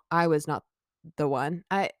 Although I was not the one.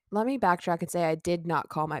 Let me backtrack and say I did not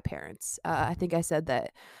call my parents. I think I said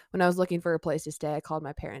that when I was looking for a place to stay, I called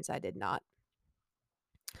my parents. I did not.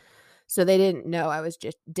 So they didn't know I was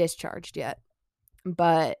just discharged yet.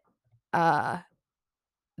 But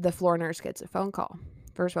the floor nurse gets a phone call.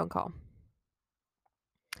 First phone call.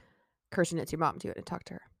 Kirsten, it's your mom. Do you want to talk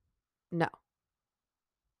to her? No.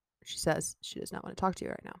 She says she does not want to talk to you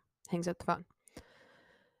right now. Hangs up the phone.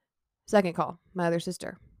 Second call, my other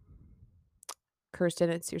sister. Kirsten,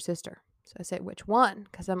 it's your sister. So I say, which one?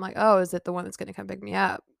 Because I'm like, oh, is it the one that's going to come pick me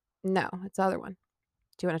up? No, it's the other one.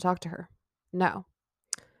 Do you want to talk to her? No.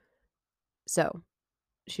 So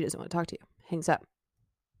she doesn't want to talk to you. Hangs up.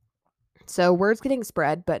 So word's getting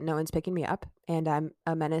spread, but no one's picking me up. And I'm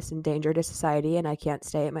a menace and danger to society. And I can't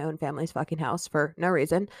stay at my own family's fucking house for no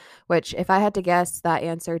reason. Which, if I had to guess, that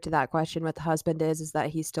answer to that question, what the husband is that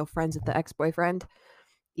he's still friends with the ex-boyfriend,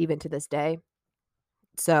 even to this day.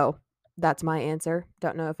 So that's my answer.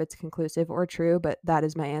 Don't know if it's conclusive or true, but that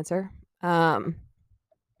is my answer.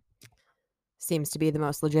 Seems to be the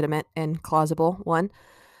most legitimate and plausible one.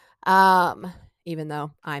 Even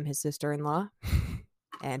though I'm his sister-in-law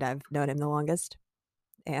and I've known him the longest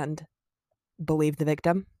and believe the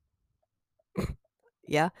victim.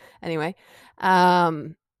 Yeah. Anyway,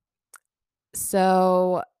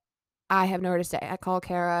 so I have nowhere to stay. I call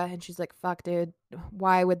Kara and she's like, fuck, dude,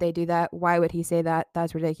 why would they do that? Why would he say that?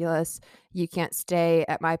 That's ridiculous. You can't stay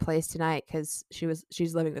at my place tonight because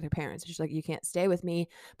she's living with her parents. She's like, you can't stay with me,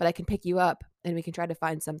 but I can pick you up and we can try to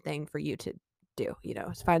find something for you to do,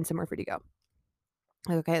 find somewhere for you to go.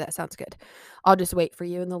 Okay, that sounds good. I'll just wait for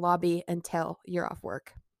you in the lobby until you're off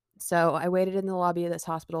work. So I waited in the lobby of this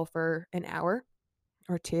hospital for an hour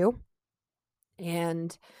or two.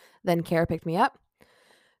 And then Kara picked me up.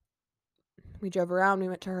 We drove around. We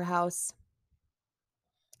went to her house.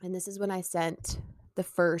 And this is when I sent the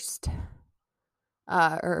first,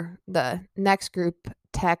 or the next group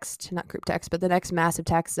text, not group text, but the next massive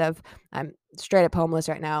text of, I'm straight up homeless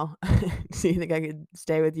right now. Do you think I could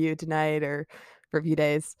stay with you tonight or for a few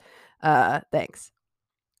days? Thanks.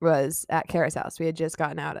 Was at Kara's house. I had just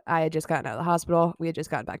gotten out of the hospital. We had just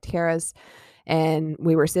gotten back to Kara's. And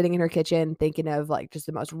we were sitting in her kitchen thinking of like just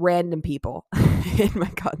the most random people in my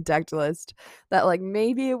contact list that like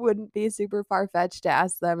maybe it wouldn't be super far-fetched to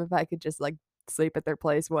ask them if I could just like sleep at their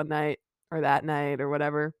place one night or that night or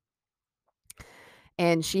whatever.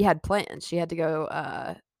 And she had plans. She had to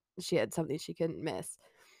go, she had something she couldn't miss.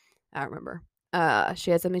 I don't remember.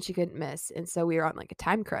 She had something she couldn't miss. And so we were on like a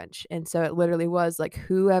time crunch. And so it literally was like,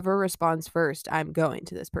 whoever responds first, I'm going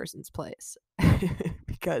to this person's place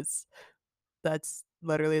because that's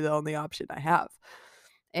literally the only option I have.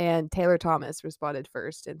 And Taylor Thomas responded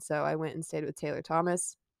first. And so I went and stayed with Taylor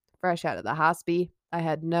Thomas, fresh out of the hospital. I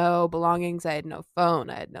had no belongings. I had no phone.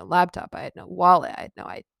 I had no laptop. I had no wallet.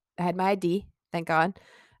 I had my ID, thank God.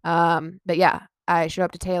 But yeah, I showed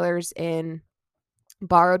up to Taylor's in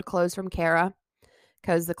borrowed clothes from Kara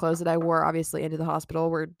because the clothes that I wore obviously into the hospital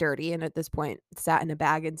were dirty and at this point sat in a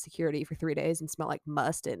bag in security for 3 days and smelled like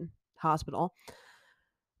must in hospital.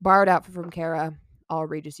 Borrowed outfit from Kara, all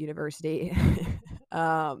Regis University.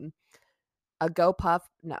 um, a Go Puff.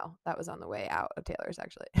 No, that was on the way out of Taylor's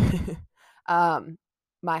actually. um,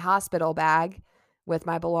 my hospital bag with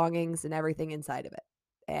my belongings and everything inside of it,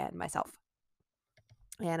 and myself.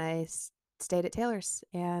 And I stayed at Taylor's,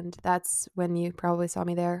 and that's when you probably saw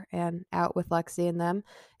me there and out with Lexi and them.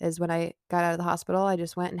 Is when I got out of the hospital. I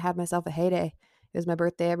just went and had myself a heyday. It was my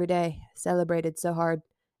birthday every day. Celebrated so hard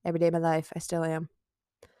every day of my life. I still am.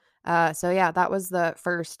 So yeah, that was the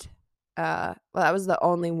first. Well, that was the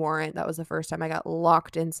only warrant. That was the first time I got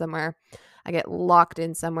locked in somewhere. I get locked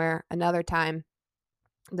in somewhere. Another time,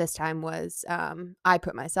 this time was I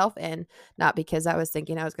put myself in, not because I was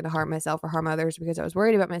thinking I was going to harm myself or harm others, because I was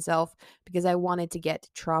worried about myself, because I wanted to get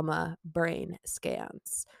trauma brain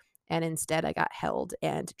scans. And instead, I got held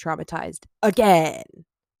and traumatized again.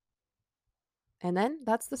 And then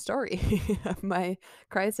that's the story of my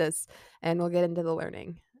crisis. And we'll get into the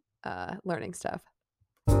learning stuff.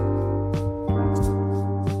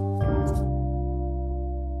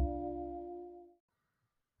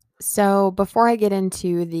 So before I get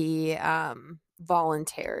into the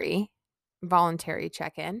voluntary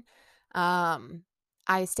check-in,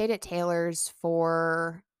 I stayed at Taylor's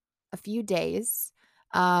for a few days.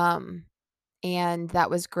 Um, and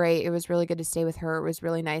that was great. It was really good to stay with her. It was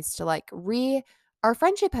really nice to our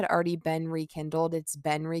friendship had already been rekindled. It's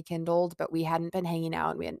been rekindled, but we hadn't been hanging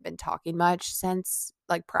out and we hadn't been talking much since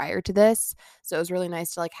prior to this. So it was really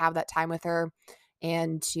nice to have that time with her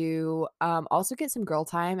and to also get some girl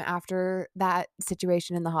time after that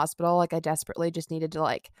situation in the hospital. I desperately just needed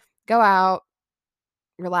to go out,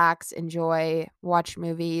 relax, enjoy, watch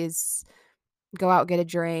movies, go out, get a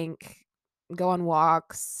drink, go on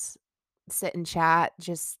walks, sit and chat,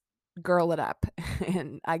 just girl it up.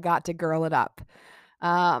 And I got to girl it up.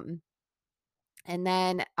 Um, and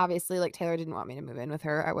then obviously Taylor didn't want me to move in with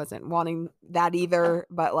her. I wasn't wanting that either,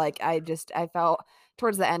 but I felt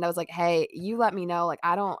towards the end I was like, "Hey, you let me know.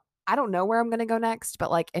 I don't know where I'm going to go next,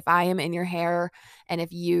 but if I am in your hair and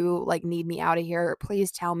if you need me out of here,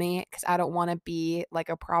 please tell me, cuz I don't want to be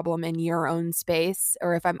a problem in your own space,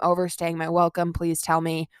 or if I'm overstaying my welcome, please tell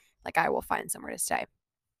me. I will find somewhere to stay."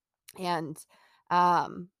 And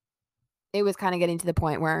it was kind of getting to the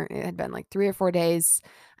point where it had been 3 or 4 days.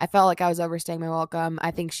 I felt like I was overstaying my welcome.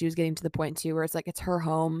 I think she was getting to the point too where it's her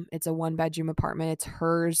home. It's a 1-bedroom apartment. It's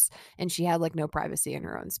hers. And she had no privacy in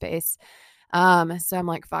her own space. So I'm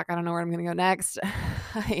like, fuck, I don't know where I'm going to go next.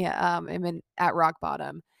 I'm at rock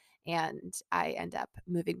bottom. And I end up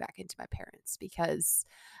moving back into my parents because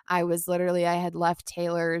I had left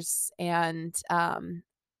Taylor's and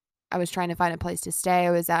I was trying to find a place to stay.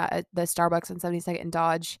 I was at the Starbucks on 72nd and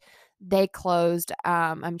Dodge. They closed.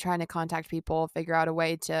 I'm trying to contact people, figure out a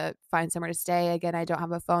way to find somewhere to stay. Again, I don't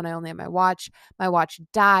have a phone. I only have my watch. My watch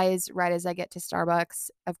dies right as I get to Starbucks,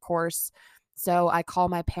 of course. So I call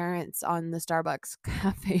my parents on the Starbucks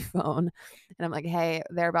cafe phone and I'm like, "Hey,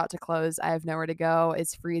 they're about to close. I have nowhere to go.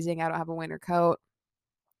 It's freezing. I don't have a winter coat.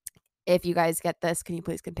 If you guys get this, can you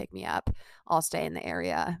please come pick me up? I'll stay in the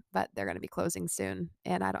area, but they're going to be closing soon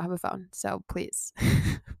and I don't have a phone. So please,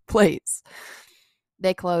 please."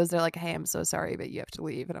 They close. They're like, "Hey, I'm so sorry, but you have to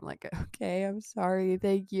leave." And I'm like, "Okay, I'm sorry.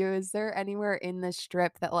 Thank you. Is there anywhere in the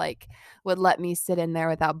strip that would let me sit in there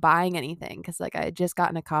without buying anything?" Cause I had just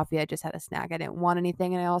gotten a coffee. I just had a snack. I didn't want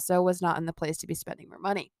anything. And I also was not in the place to be spending more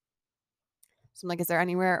money. So I'm like, "Is there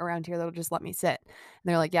anywhere around here that'll just let me sit?" And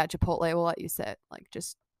they're like, "Yeah, Chipotle will let you sit.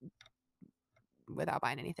 Just without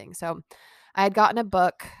buying anything." So I had gotten a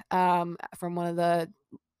book from one of the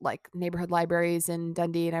neighborhood libraries in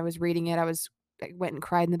Dundee, and I was reading it. I went and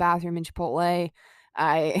cried in the bathroom in Chipotle.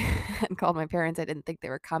 I had called my parents. I didn't think they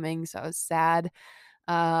were coming, so I was sad.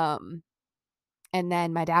 And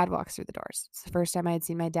then my dad walks through the doors. It's the first time I had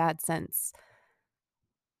seen my dad since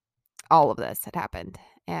all of this had happened.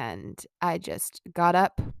 And I just got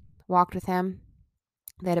up, walked with him.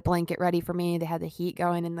 They had a blanket ready for me. They had the heat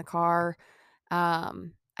going in the car. I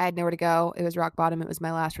had nowhere to go. It was rock bottom. It was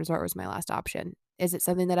my last resort. It was my last option. Is it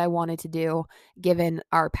something that I wanted to do given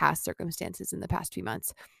our past circumstances in the past few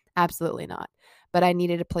months? Absolutely not. But I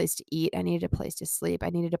needed a place to eat. I needed a place to sleep.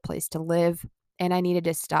 I needed a place to live. And I needed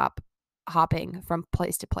to stop hopping from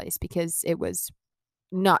place to place because it was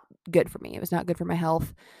not good for me. It was not good for my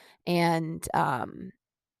health. And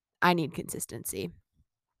I need consistency.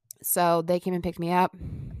 So they came and picked me up.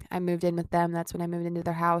 I moved in with them. That's when I moved into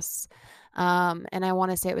their house. And I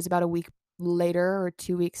want to say it was about a week later or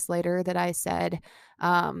 2 weeks later that I said,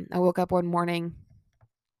 I woke up one morning,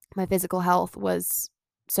 my physical health was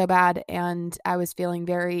so bad, and I was feeling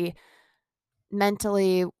very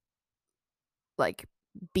mentally like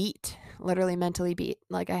beat, literally mentally beat.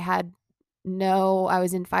 Like I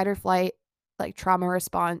was in fight or flight, like trauma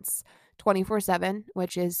response 24/7,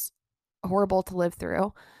 which is horrible to live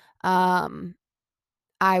through. Um,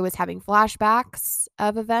 I was having flashbacks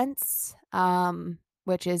of events,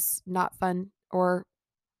 which is not fun or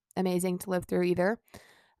amazing to live through either.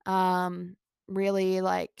 Really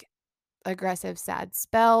like aggressive, sad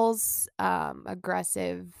spells,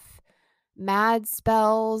 aggressive, mad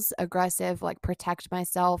spells, aggressive, like protect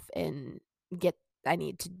myself and get, I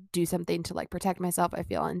need to do something to like protect myself. I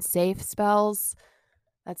feel unsafe spells.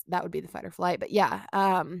 That would be the fight or flight. But yeah,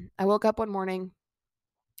 I woke up one morning,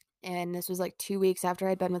 and this was like 2 weeks after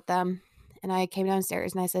I'd been with them. And I came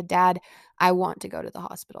downstairs and I said, Dad, I want to go to the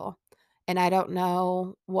hospital. And I don't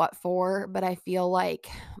know what for, but I feel like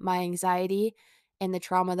my anxiety and the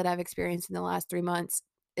trauma that I've experienced in the last 3 months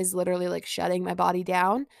is literally like shutting my body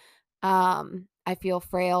down. I feel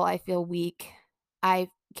frail. I feel weak. I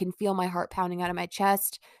can feel my heart pounding out of my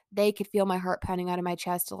chest. They could feel my heart pounding out of my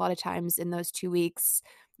chest a lot of times in those 2 weeks,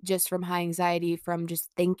 just from high anxiety, from just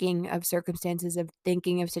thinking of circumstances, of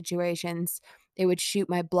thinking of situations. It would shoot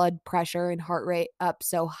my blood pressure and heart rate up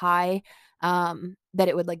so high that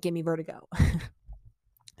it would like give me vertigo.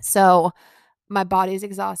 So my body's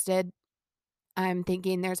exhausted. I'm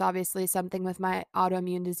thinking there's obviously something with my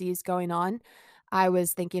autoimmune disease going on. I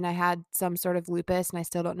was thinking I had some sort of lupus, and I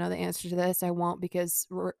still don't know the answer to this. I won't, because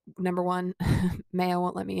number one, Mayo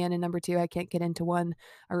won't let me in, and number two, I can't get into a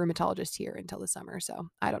rheumatologist here until the summer. So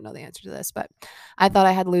I don't know the answer to this, but I thought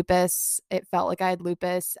I had lupus. It felt like I had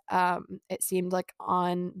lupus. It seemed like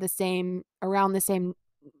around the same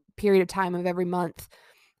period of time of every month.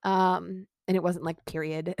 And it wasn't like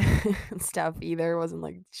period stuff either. It wasn't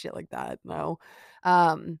like shit like that. No.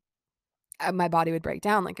 Um, my body would break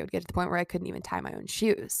down. Like it would get to the point where I couldn't even tie my own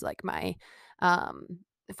shoes. Like my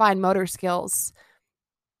fine motor skills,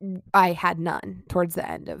 I had none towards the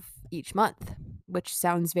end of each month, which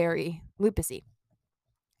sounds very lupusy.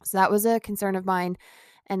 So that was a concern of mine.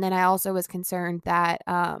 And then I also was concerned that,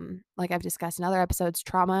 like I've discussed in other episodes,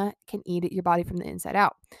 trauma can eat at your body from the inside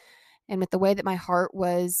out. And with the way that my heart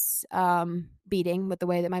was beating, with the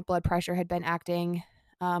way that my blood pressure had been acting,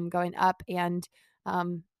 going up and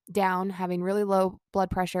down, having really low blood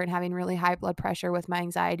pressure and having really high blood pressure with my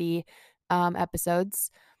anxiety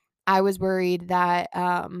episodes, I was worried that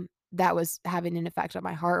that was having an effect on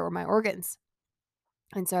my heart or my organs.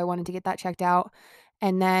 And so I wanted to get that checked out.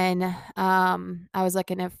 And then I was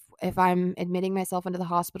looking if I'm admitting myself into the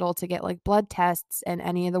hospital to get like blood tests and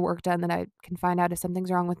any of the work done that I can find out if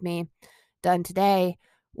something's wrong with me done today,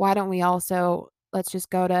 why don't we also, let's just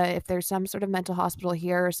go to, if there's some sort of mental hospital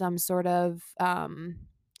here or some sort of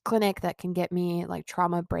clinic that can get me like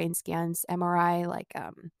trauma brain scans, MRI, like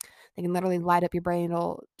they can literally light up your brain.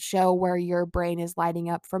 It'll show where your brain is lighting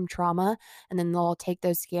up from trauma, and then they'll take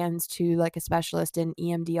those scans to like a specialist in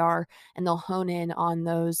EMDR, and they'll hone in on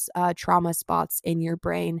those trauma spots in your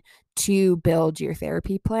brain to build your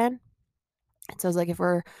therapy plan. And so it's like, if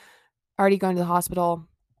we're already going to the hospital,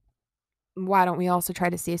 why don't we also try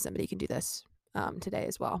to see if somebody can do this today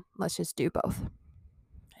as well? Let's just do both.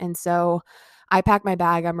 And so I packed my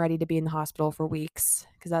bag. I'm ready to be in the hospital for weeks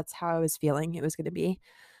because that's how I was feeling it was going to be.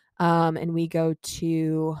 And we go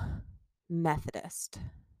to Methodist.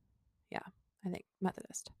 Yeah, I think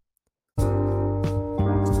Methodist.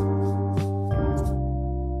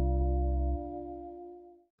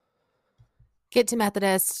 Get to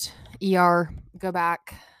Methodist, ER, go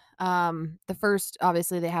back. The first,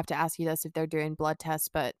 obviously, they have to ask you this if they're doing blood tests,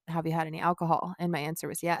 but have you had any alcohol? And my answer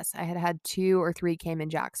was yes. I had 2 or 3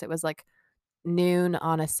 Cayman Jacks. It was like noon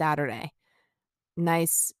on a Saturday.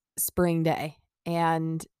 Nice spring day.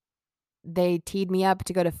 And they teed me up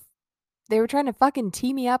to go to, they were trying to fucking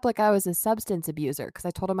tee me up like I was a substance abuser because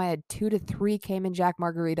I told them I had 2 to 3 Cayman Jack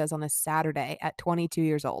margaritas on a Saturday at 22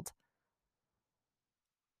 years old.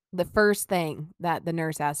 The first thing that the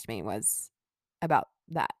nurse asked me was about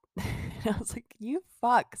that. And I was like, you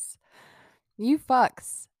fucks. You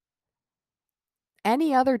fucks.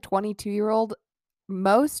 Any other 22-year-old,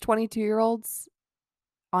 most 22-year-olds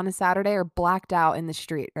on a Saturday are blacked out in the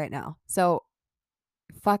street right now. So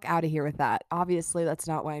fuck out of here with that. Obviously, that's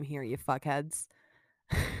not why I'm here, you fuckheads.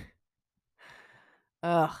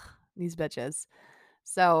 Ugh, these bitches.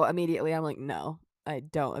 So immediately I'm like, no, I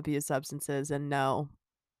don't abuse substances, and no,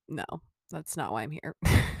 that's not why I'm here.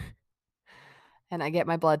 And I get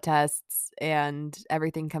my blood tests and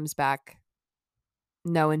everything comes back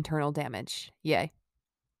no internal damage. Yay.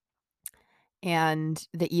 And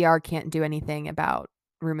the ER can't do anything about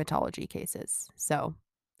rheumatology cases. So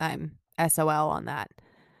I'm SOL on that.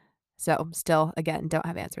 So still, again, don't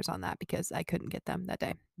have answers on that because I couldn't get them that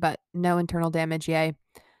day. But no internal damage, yay.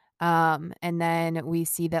 And then we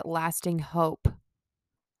see that Lasting Hope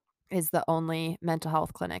is the only mental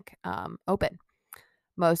health clinic open.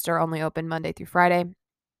 Most are only open Monday through Friday.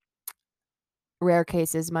 Rare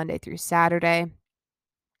cases Monday through Saturday.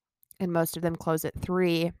 And most of them close at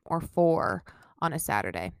 3 or 4 on a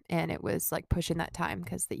Saturday. And it was like pushing that time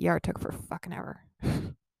because the ER took for fucking ever,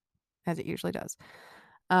 as it usually does.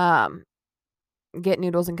 Get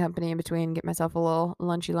noodles and company in between, get myself a little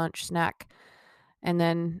lunchy lunch snack. And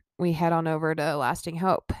then we head on over to Lasting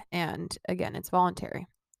Hope. And again, it's voluntary.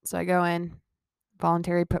 So I go in,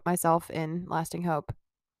 voluntary, put myself in Lasting Hope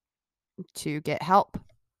to get help.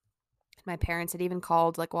 My parents had even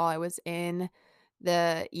called, like while I was in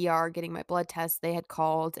the ER getting my blood test, they had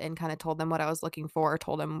called and kind of told them what I was looking for,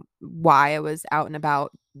 told them why I was out and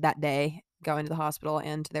about that day, going to the hospital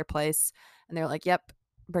and to their place. And they're like, yep,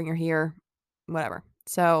 bring her here, whatever.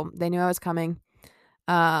 So they knew I was coming.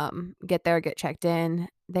 Get there, get checked in.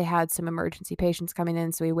 They had some emergency patients coming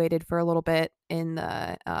in, so we waited for a little bit in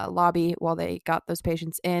the lobby while they got those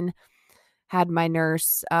patients in. Had my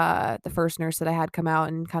nurse, the first nurse that I had, come out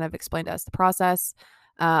and kind of explain to us the process.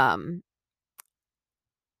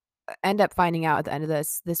 End up finding out at the end of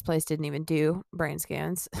this place didn't even do brain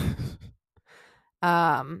scans.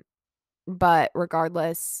 But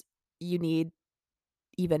regardless, you need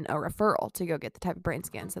even a referral to go get the type of brain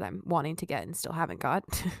scans that I'm wanting to get and still haven't got.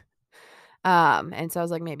 And so I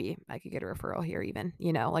was like, maybe I could get a referral here even,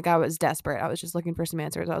 like I was desperate. I was just looking for some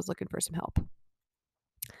answers. I was looking for some help.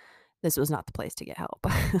 This was not the place to get help.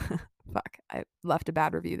 Fuck. I left a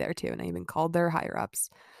bad review there too. And I even called their higher ups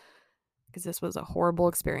because this was a horrible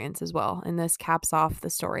experience as well. And this caps off the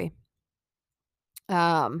story.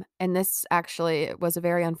 And this actually was a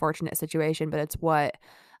very unfortunate situation, but it's what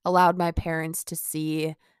allowed my parents to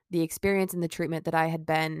see the experience and the treatment that I had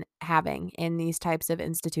been having in these types of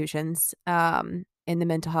institutions, in the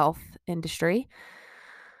mental health industry.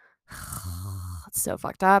 It's so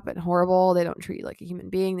fucked up and horrible. They don't treat you like a human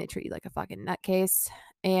being. They treat you like a fucking nutcase.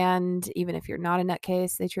 And even if you're not a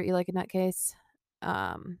nutcase, they treat you like a nutcase.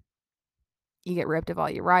 You get ripped of all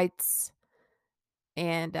your rights.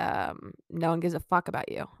 And no one gives a fuck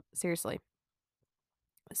about you. Seriously.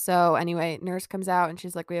 So anyway, nurse comes out and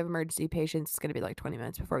she's like, we have emergency patients. It's going to be like 20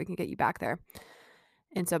 minutes before we can get you back there.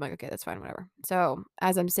 And so I'm like, okay, that's fine, whatever. So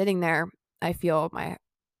as I'm sitting there, I feel my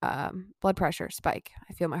blood pressure spike.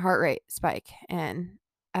 I feel my heart rate spike. And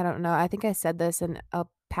I don't know. I think I said this in a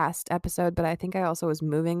past episode, but I think I also was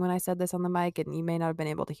moving when I said this on the mic and you may not have been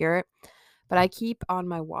able to hear it. But I keep on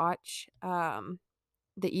my watch, the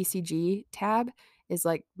ECG tab is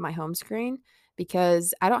like my home screen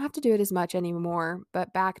because I don't have to do it as much anymore.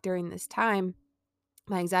 But back during this time,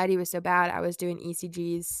 my anxiety was so bad, I was doing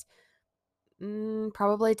ECGs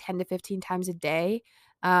probably 10 to 15 times a day.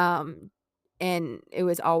 And it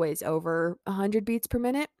was always over 100 beats per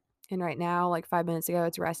minute. And right now, like 5 minutes ago,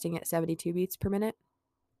 it's resting at 72 beats per minute.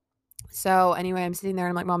 So anyway, I'm sitting there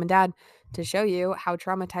and I'm like, Mom and Dad, to show you how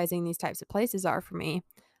traumatizing these types of places are for me,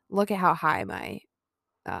 look at how high my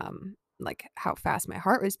like how fast my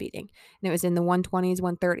heart was beating. And it was in the 120s,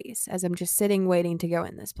 130s as I'm just sitting waiting to go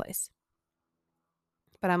in this place.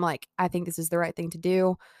 But I'm like, I think this is the right thing to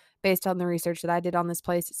do. Based on the research that I did on this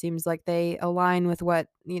place, it seems like they align with what,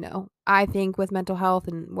 I think with mental health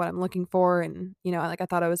and what I'm looking for. And, like I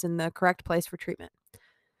thought I was in the correct place for treatment.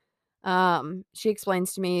 She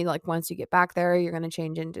explains to me, like, once you get back there, you're going to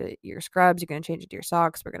change into your scrubs, you're going to change into your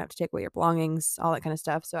socks, we're going to have to take away your belongings, all that kind of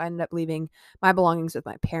stuff. So I ended up leaving my belongings with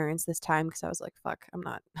my parents this time because I was like, fuck, I'm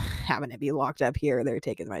not having it be locked up here. They're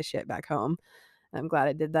taking my shit back home. I'm glad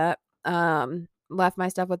I did that. Left my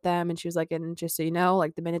stuff with them, and she was like, and just so you know,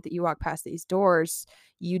 like, the minute that you walk past these doors,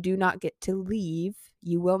 you do not get to leave.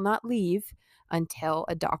 You will not leave until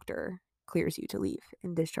a doctor clears you to leave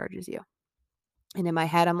and discharges you. And in my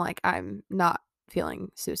head, I'm like, I'm not feeling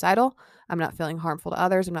suicidal. I'm not feeling harmful to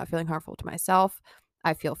others. I'm not feeling harmful to myself.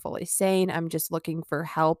 I feel fully sane. I'm just looking for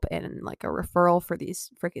help and like a referral for these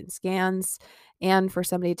freaking scans and for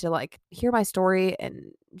somebody to like hear my story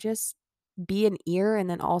and just be an ear and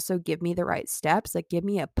then also give me the right steps, like give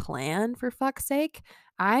me a plan for fuck's sake.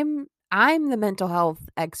 I'm the mental health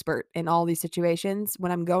expert in all these situations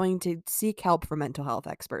when I'm going to seek help from mental health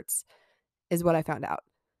experts is what I found out.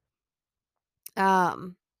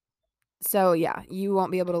 So yeah, you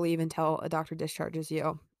won't be able to leave until a doctor discharges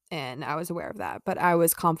you. and I was aware of that. But I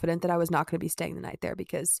was confident that I was not going to be staying the night there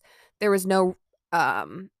because there was no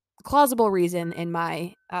um, plausible reason in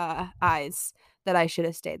my eyes that I should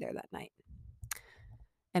have stayed there that night.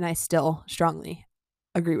 And I still strongly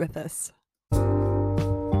agree with this.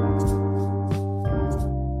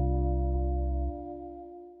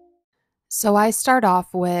 So I start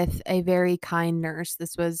off with a very kind nurse.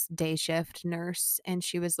 This was day shift nurse, and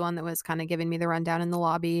she was the one that was kind of giving me the rundown in the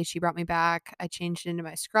lobby. She brought me back. I changed into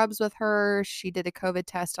my scrubs with her. She did a COVID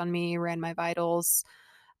test on me, ran my vitals.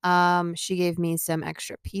 She gave me some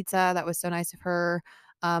extra pizza. That was so nice of her.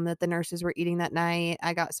 That the nurses were eating that night.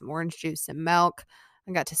 I got some orange juice and milk.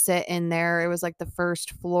 I got to sit in there. It was like the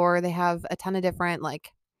first floor. They have a ton of different like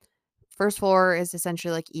first floor is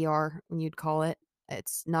essentially like ER when you'd call it.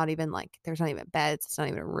 It's not even like there's not even beds. It's not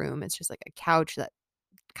even a room. It's just like a couch that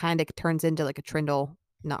kind of turns into like a trindle.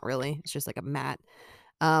 Not really. It's just like a mat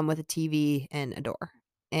with a TV and a door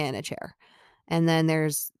and a chair. And then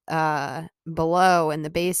there's below in the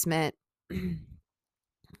basement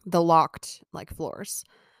the locked like floors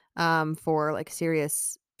for like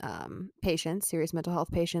serious patients, serious mental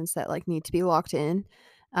health patients that like need to be locked in.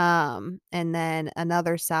 And then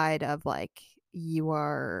another side of like you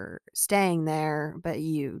are staying there, but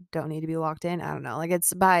you don't need to be locked in. I don't know. Like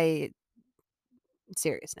it's by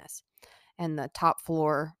seriousness. And the top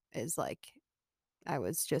floor is like I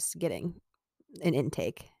was just getting an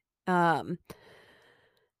intake. Um,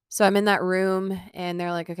 So I'm in that room and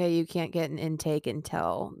they're like, okay, you can't get an intake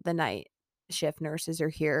until the night shift nurses are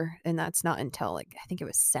here. And that's not until like, I think it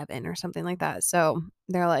was 7 or something like that. So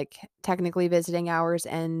they're like, technically visiting hours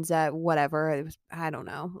ends at whatever. It was, I don't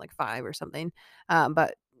know, like 5 or something.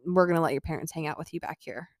 But we're going to let your parents hang out with you back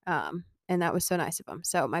here. And that was so nice of them.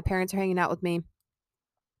 So my parents are hanging out with me.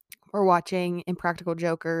 We're watching Impractical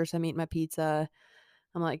Jokers. I'm eating my pizza.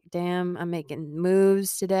 I'm like, damn, I'm making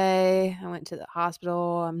moves today. I went to the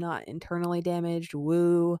hospital. I'm not internally damaged.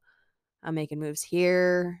 Woo. I'm making moves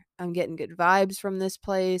here. I'm getting good vibes from this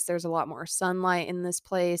place. There's a lot more sunlight in this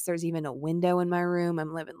place. There's even a window in my room.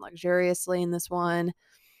 I'm living luxuriously in this one.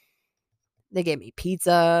 They gave me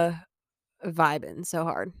pizza, vibing so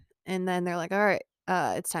hard. And then they're like, all right,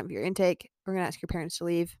 it's time for your intake. We're going to ask your parents to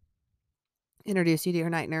leave. Introduce you to your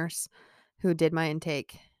night nurse who did my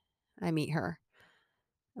intake. I meet her.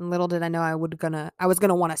 And little did I know I was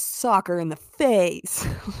gonna want to sock her in the face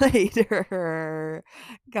later.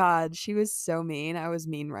 God, she was so mean. I was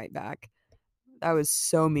mean right back. I was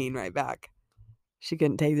so mean right back. She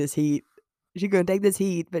couldn't take this heat. She couldn't take this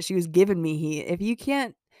heat, but she was giving me heat. If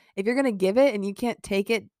you're gonna give it and you can't take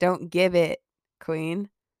it, don't give it, queen.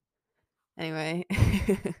 Anyway,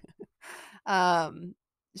 um,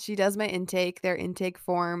 she does my intake. Their intake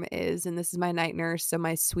form is, and this is my night nurse. So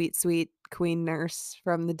my sweet, sweet queen nurse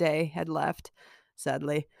from the day had left,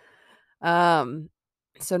 sadly. Um,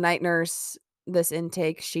 so night nurse, this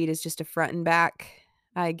intake sheet is just a front and back.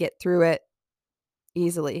 I get through it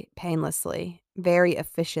easily, painlessly, very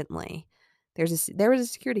efficiently. There was a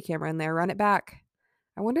security camera in there. Run it back.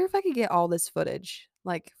 I wonder if I could get all this footage,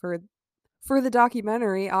 like for the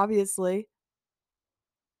documentary, obviously.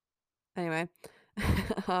 Anyway,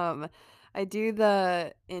 um, I do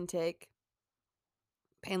the intake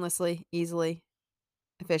painlessly, easily,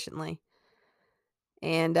 efficiently.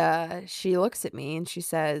 And she looks at me and she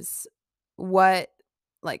says, what,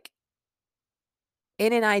 like,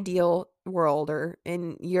 in an ideal world or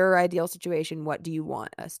in your ideal situation, what do you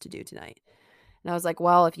want us to do tonight? And I was like,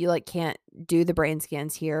 well, if you like can't do the brain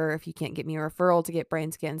scans here, if you can't get me a referral to get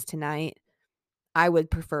brain scans tonight, I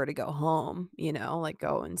would prefer to go home, like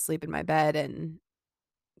go and sleep in my bed and,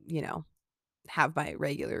 you know, have my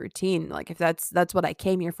regular routine. Like if that's what I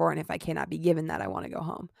came here for, and if I cannot be given that, I want to go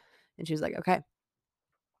home. And she was like, okay,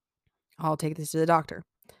 I'll take this to the doctor.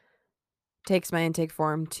 Takes my intake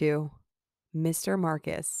form to Mr.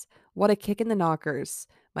 Marcus. What a kick in the knockers.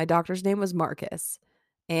 My doctor's name was Marcus.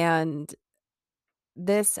 And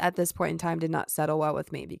this at this point in time did not settle well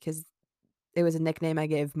with me because it was a nickname I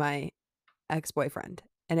gave my ex-boyfriend.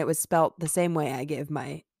 And it was spelt the same way I gave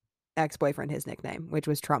my ex-boyfriend his nickname, which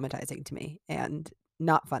was traumatizing to me and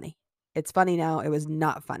not funny. It's funny now. It was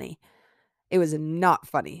not funny. It was not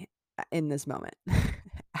funny in this moment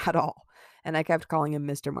at all. And I kept calling him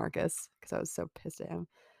Mr. Marcus because I was so pissed at him.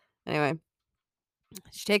 Anyway,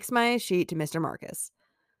 she takes my sheet to Mr. Marcus.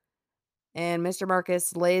 And Mr.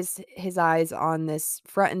 Marcus lays his eyes on this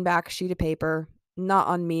front and back sheet of paper, not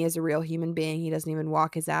on me as a real human being. He doesn't even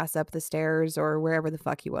walk his ass up the stairs or wherever the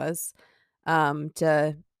fuck he was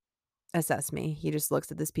to assess me. He just looks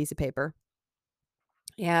at this piece of paper.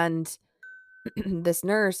 And this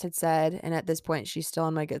nurse had said, and at this point she's still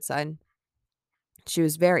on my good side, She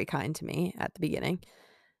was very kind to me at the beginning.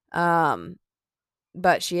 Um,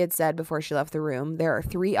 but she had said before she left the room, there are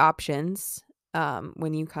 3 options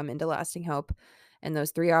when you come into Lasting Hope. And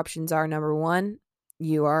those 3 options are: number 1,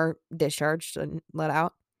 you are discharged and let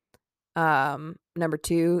out. Number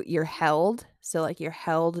 2, you're held. So like you're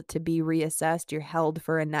held to be reassessed. You're held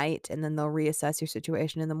for a night and then they'll reassess your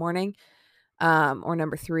situation in the morning. Or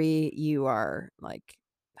number 3, you are like,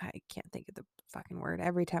 I can't think of the fucking word.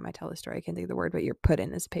 Every time I tell the story, I can't think of the word, but you're put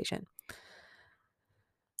in as a patient.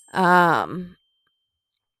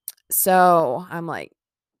 So I'm like,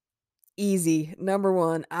 easy. Number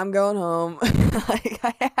 1, I'm going home. Like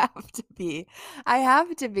I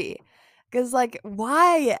have to be. Cause like,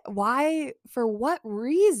 why, for what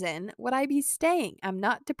reason would I be staying? I'm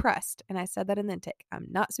not depressed. And I said that in the intake. I'm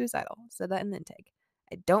not suicidal. Said that in the intake.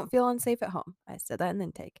 I don't feel unsafe at home. I said that in the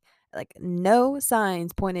intake. Like no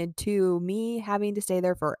signs pointed to me having to stay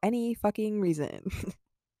there for any fucking reason.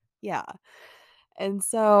 Yeah. And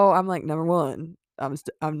so I'm like, number 1,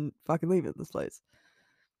 I'm fucking leaving this place.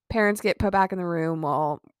 Parents get put back in the room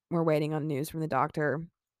while we're waiting on news from the doctor.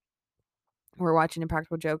 We're watching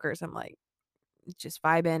Impractical Jokers. I'm like, just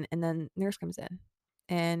vibing. And then nurse comes in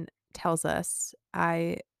and tells us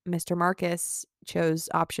Mr. Marcus chose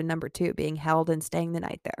option number 2, being held and staying the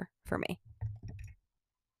night there for me.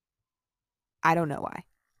 I don't know why.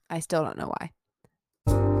 I still don't know why.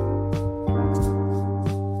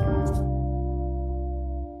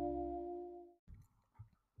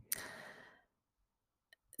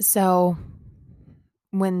 So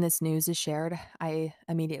when this news is shared, I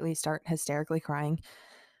immediately start hysterically crying.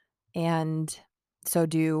 And so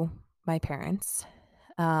do my parents.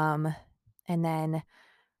 And then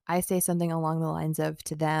I say something along the lines of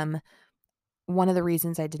to them, one of the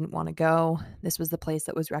reasons I didn't want to go, this was the place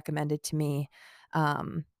that was recommended to me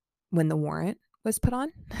when the warrant was put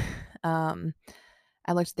on.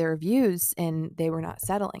 I looked at their reviews and they were not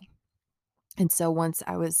settling. And so once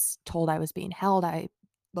I was told I was being held, I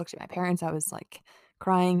looked at my parents. I was like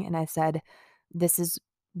crying and I said, this is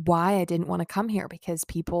why I didn't want to come here, because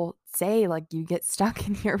people say like you get stuck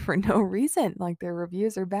in here for no reason. Like their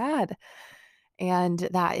reviews are bad. And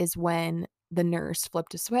that is when the nurse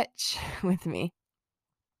flipped a switch with me.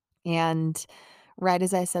 And right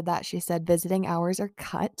as I said that, she said, visiting hours are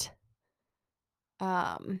cut,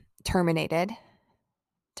 terminated,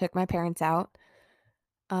 took my parents out.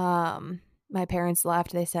 My parents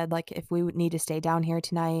left. They said, like, if we would need to stay down here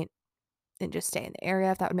tonight and just stay in the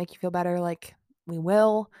area, if that would make you feel better, like, we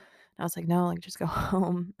will. And I was like, no, like, just go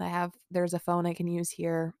home. There's a phone I can use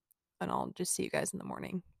here, and I'll just see you guys in the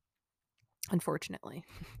morning, unfortunately.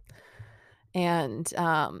 And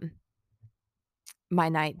my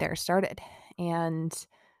night there started. And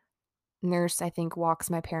nurse, I think, walks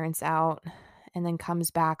my parents out and then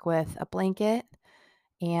comes back with a blanket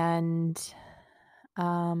and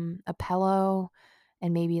a pillow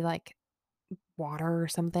and maybe like water or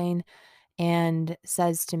something, and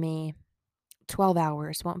says to me, 12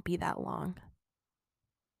 hours won't be that long.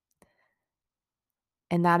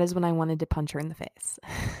 And that is when I wanted to punch her in the face.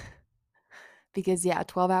 Because, yeah,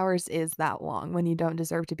 12 hours is that long when you don't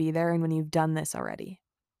deserve to be there and when you've done this already.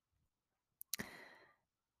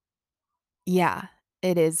 Yeah,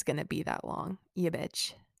 it is going to be that long, you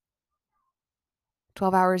bitch.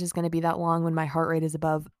 12 hours is going to be that long when my heart rate is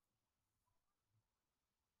above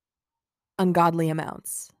ungodly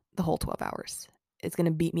amounts the whole 12 hours. It's going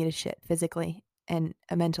to beat me to shit physically and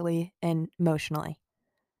mentally and emotionally.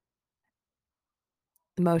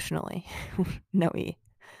 Emotionally. No E.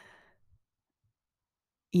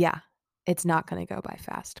 Yeah, it's not going to go by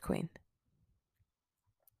fast, Queen.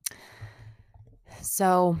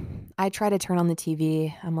 So I try to turn on the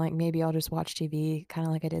TV. I'm like, maybe I'll just watch TV, kind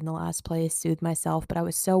of like I did in the last place, soothe myself. But I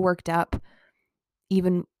was so worked up,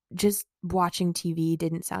 even just watching TV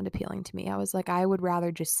didn't sound appealing to me. I was like, I would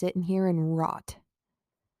rather just sit in here and rot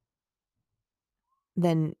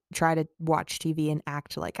than try to watch TV and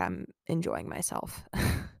act like I'm enjoying myself.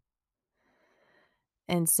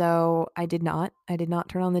 And so I did not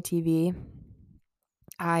turn on the TV.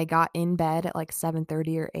 I got in bed at like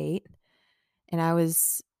 7:30 or 8, and I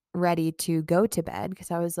was ready to go to bed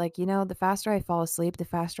because I was like, the faster I fall asleep, the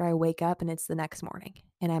faster I wake up and it's the next morning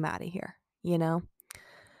and I'm out of here,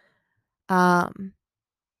 Um,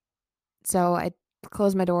 so I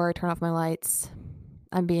close my door, turn off my lights.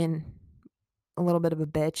 I'm being a little bit of a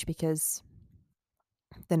bitch because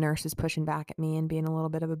the nurse is pushing back at me and being a little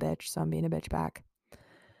bit of a bitch, so I'm being a bitch back.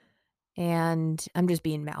 And I'm just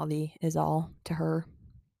being mouthy is all to her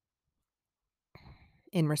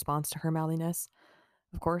in response to her mouthiness,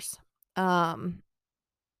 of course.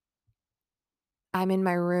 I'm in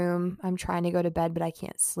my room. I'm trying to go to bed, but I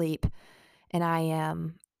can't sleep. And I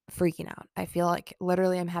am freaking out. I feel like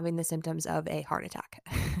literally I'm having the symptoms of a heart attack.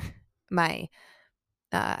 my,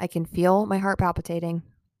 I can feel my heart palpitating,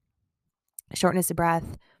 shortness of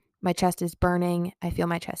breath. My chest is burning. I feel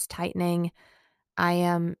my chest tightening. I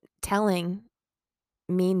am telling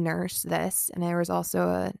me nurse this, and there was also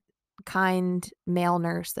a kind male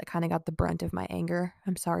nurse that kind of got the brunt of my anger.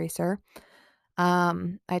 I'm sorry, sir.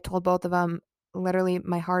 I told both of them, literally,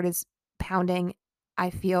 my heart is pounding. I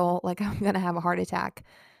feel like I'm going to have a heart attack.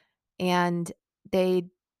 And they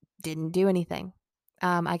didn't do anything.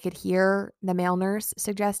 I could hear the male nurse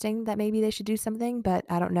suggesting that maybe they should do something, but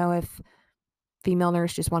I don't know if female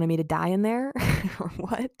nurse just wanted me to die in there or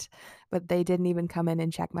what. But they didn't even come in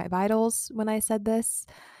and check my vitals when I said this.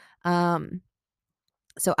 Um,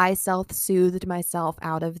 so I self-soothed myself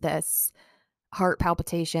out of this heart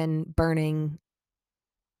palpitation, burning,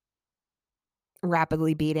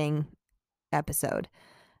 rapidly beating episode.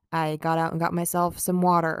 I got out and got myself some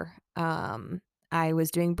water. I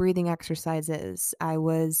was doing breathing exercises. I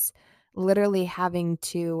was literally having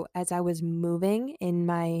to, as I was moving in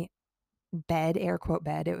my bed, air quote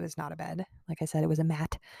bed, it was not a bed. Like I said, it was a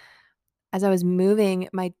mat. As I was moving,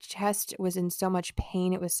 my chest was in so much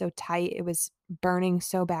pain. It was so tight. It was burning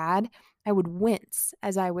so bad. I would wince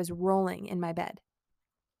as I was rolling in my bed,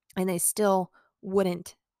 and they still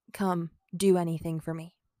wouldn't come do anything for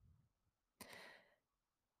me.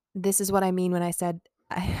 This is what I mean when I said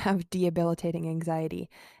I have debilitating anxiety.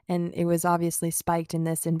 And it was obviously spiked in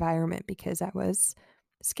this environment because I was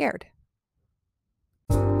scared.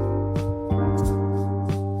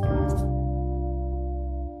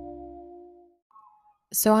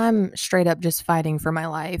 So I'm straight up just fighting for my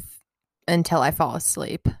life until I fall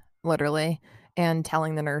asleep, literally, and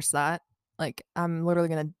telling the nurse that. Like, I'm literally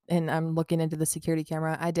gonna, and I'm looking into the security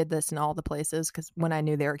camera. I did this in all the places because when I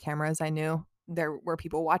knew there were cameras, I knew there were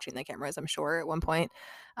people watching the cameras, I'm sure, at one point.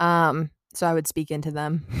 So I would speak into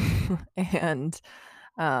them. And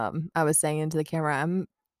I was saying into the camera, I'm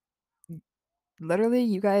literally,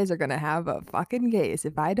 you guys are gonna have a fucking case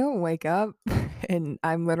if I don't wake up. And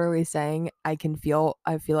I'm literally saying I feel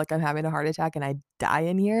like I'm having a heart attack and I die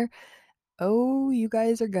in here. Oh, you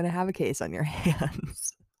guys are gonna have a case on your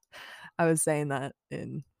hands. I was saying that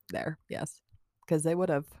in there, yes, because they would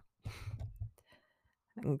have.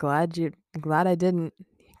 Glad I didn't.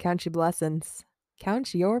 Count your blessings.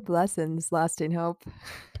 Count your blessings, lasting hope.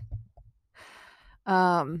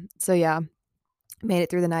 So yeah, made it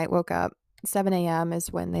through the night, woke up. 7 a.m.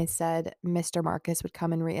 is when they said Mr. Marcus would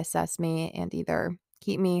come and reassess me and either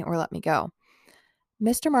keep me or let me go.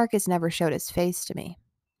 Mr. Marcus never showed his face to me.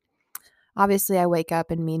 Obviously, I wake up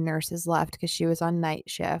and mean nurses left because she was on night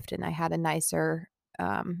shift, and I had a nicer,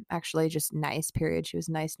 actually just nice period. She was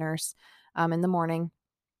a nice nurse in the morning,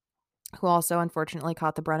 who also unfortunately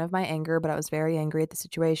caught the brunt of my anger, but I was very angry at the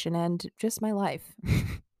situation and just my life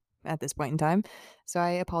at this point in time. So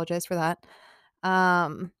I apologize for that.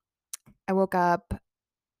 I woke up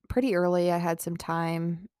pretty early. I had some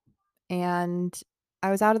time, and I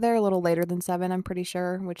was out of there a little later than 7, I'm pretty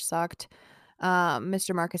sure, which sucked.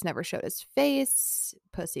 Mr. Marcus never showed his face,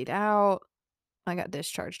 pussied out. I got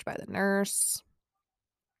discharged by the nurse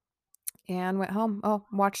and went home. Oh,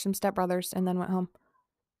 watched some Step Brothers and then went home.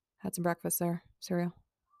 Had some breakfast there, cereal,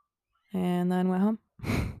 and then went home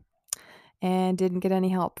and didn't get any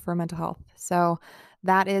help for mental health. So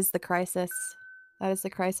that is the crisis. That is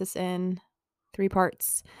the crisis in 3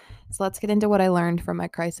 parts. So let's get into what I learned from my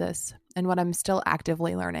crisis and what I'm still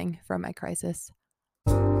actively learning from my crisis.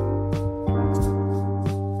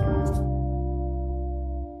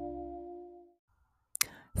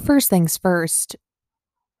 First things first,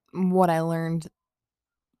 what I learned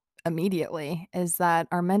immediately is that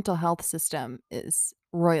our mental health system is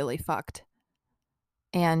royally fucked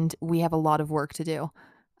and we have a lot of work to do.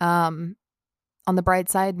 Um, on the bright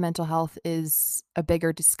side, mental health is a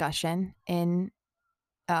bigger discussion in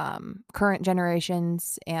current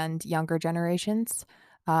generations and younger generations,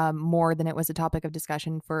 more than it was a topic of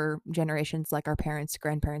discussion for generations like our parents,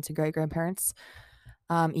 grandparents, and great grandparents.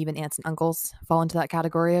 Even aunts and uncles fall into that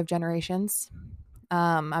category of generations.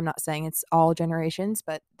 I'm not saying it's all generations,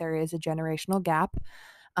 but there is a generational gap.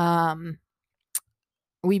 Um,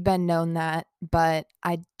 we've been known that, but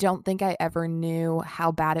I don't think I ever knew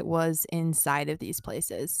how bad it was inside of these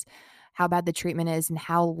places, how bad the treatment is, and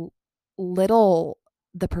how little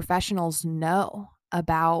the professionals know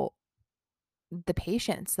about the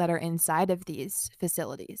patients that are inside of these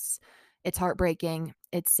facilities. It's heartbreaking,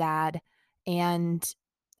 it's sad, and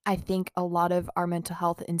I think a lot of our mental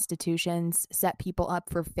health institutions set people up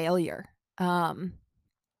for failure. Um,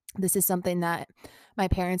 This is something that my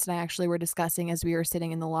parents and I actually were discussing as we were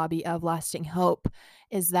sitting in the lobby of Lasting Hope,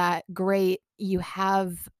 is that great, you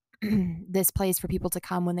have this place for people to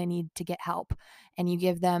come when they need to get help, and you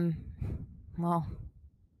give them, well,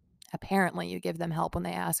 apparently you give them help when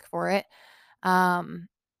they ask for it. Um,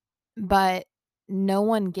 but no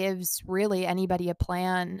one gives really anybody a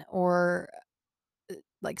plan or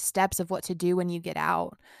like steps of what to do when you get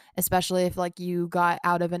out, especially if like you got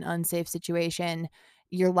out of an unsafe situation,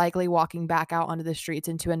 you're likely walking back out onto the streets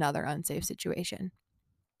into another unsafe situation.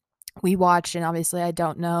 We watched, and obviously I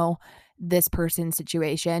don't know this person's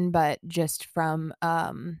situation, but just from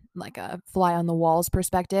like a fly on the walls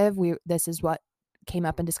perspective, this is what came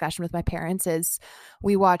up in discussion with my parents is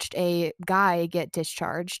we watched a guy get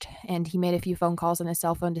discharged, and he made a few phone calls on his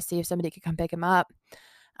cell phone to see if somebody could come pick him up.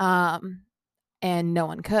 Um and no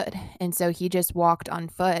one could. And so he just walked on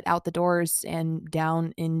foot out the doors and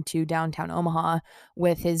down into downtown Omaha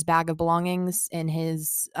with his bag of belongings and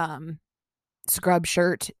his scrub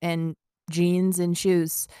shirt and jeans and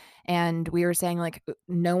shoes. And we were saying, like,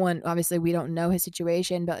 no one, obviously, we don't know his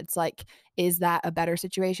situation, but it's like, is that a better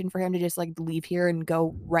situation for him to just like leave here and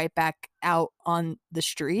go right back out on the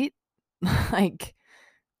street? Like,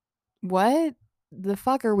 what the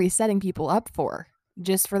fuck are we setting people up for?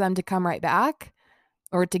 Just for them to come right back?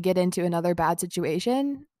 Or to get into another bad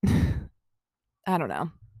situation. I don't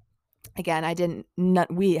know. Again,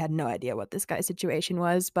 we had no idea what this guy's situation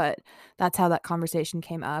was, but that's how that conversation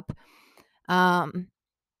came up. Um,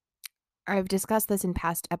 I've discussed this in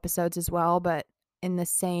past episodes as well, but in the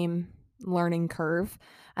same learning curve,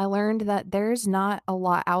 I learned that there's not a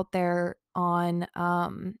lot out there on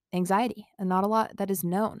anxiety and not a lot that is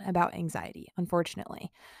known about anxiety,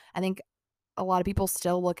 unfortunately. I think a lot of people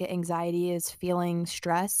still look at anxiety as feeling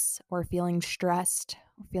stress or feeling stressed,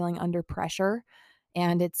 or feeling under pressure.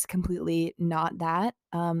 And it's completely not that.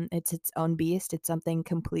 It's its own beast. It's something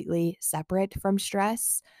completely separate from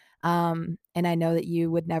stress. And I know that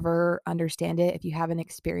you would never understand it if you haven't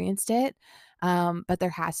experienced it. But there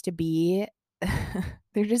has to be,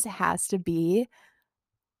 there just has to be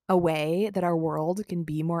a way that our world can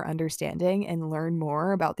be more understanding and learn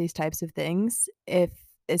more about these types of things if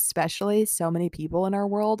especially so many people in our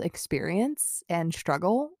world experience and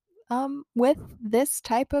struggle with this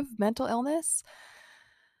type of mental illness.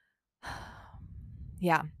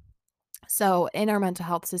 Yeah. So, in our mental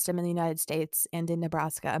health system in the United States and in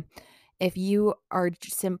Nebraska, if you are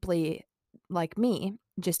simply like me,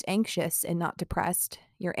 just anxious and not depressed,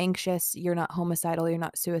 you're anxious, you're not homicidal, you're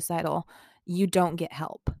not suicidal, you don't get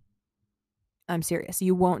help. I'm serious.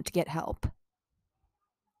 You won't get help.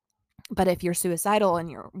 But if you're suicidal and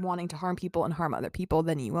you're wanting to harm people and harm other people,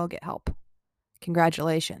 then you will get help.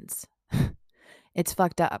 Congratulations. It's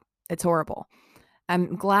fucked up. It's horrible.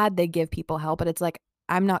 I'm glad they give people help, but it's like,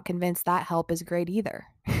 I'm not convinced that help is great either,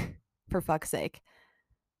 for fuck's sake,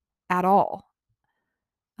 at all.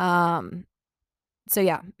 Um, so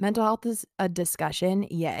yeah, mental health is a discussion,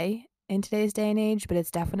 yay, in today's day and age, but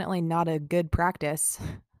it's definitely not a good practice.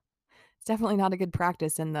 It's definitely not a good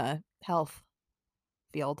practice in the health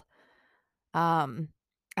field. Um,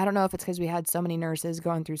 I don't know if it's because we had so many nurses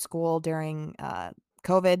going through school during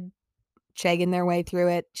COVID, chegging their way through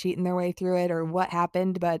it, cheating their way through it, or what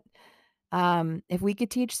happened. But if we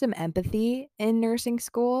could teach some empathy in nursing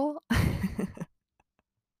school,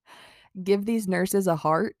 give these nurses a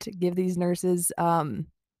heart, give these nurses,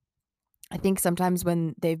 I think sometimes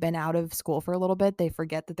when they've been out of school for a little bit, they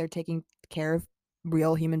forget that they're taking care of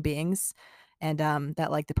real human beings and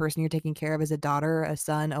that like the person you're taking care of is a daughter, a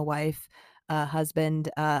son, a wife, a husband,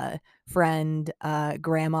 a friend,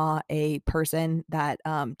 grandma, a person that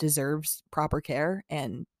deserves proper care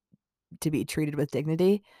and to be treated with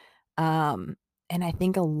dignity. Um, and I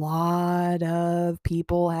think a lot of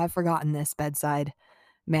people have forgotten this bedside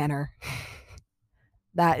manner.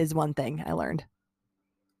 That is one thing I learned.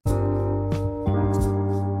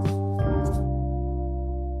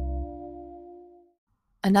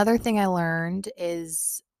 Another thing I learned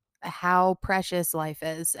is how precious life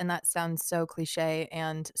is, and that sounds so cliche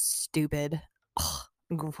and stupid. Ugh,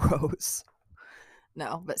 gross.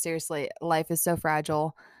 No, but seriously, life is so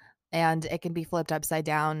fragile and it can be flipped upside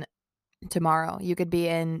down tomorrow. You could be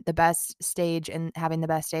in the best stage and having the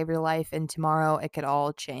best day of your life, and tomorrow it could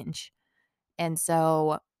all change. And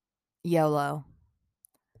so, YOLO.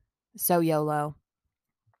 So, YOLO.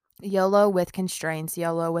 YOLO with constraints,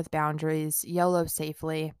 YOLO with boundaries, YOLO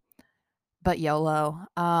safely, but YOLO.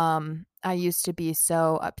 I used to be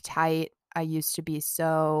so uptight. I used to be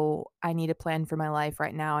so, I need a plan for my life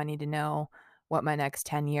right now. I need to know what my next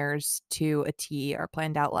 10 years to a T are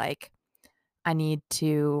planned out like. I need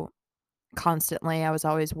to constantly. I was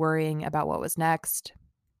always worrying about what was next.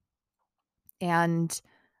 And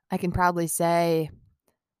I can proudly say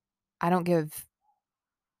I don't give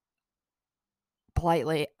I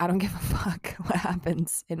don't give a fuck what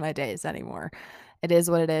happens in my days anymore. It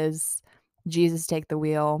is what it is. Jesus, take the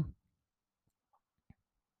wheel.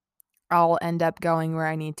 I'll end up going where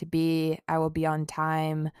I need to be. I will be on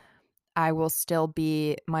time. I will still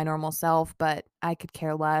be my normal self, but I could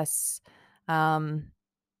care less. Um,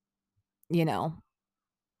 you know,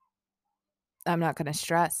 I'm not going to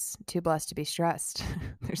stress. Too blessed to be stressed.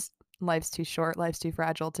 There's Life's too short, life's too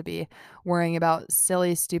fragile to be worrying about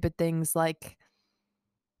silly, stupid things like,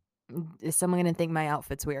 is someone going to think my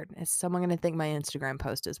outfit's weird? Is someone going to think my Instagram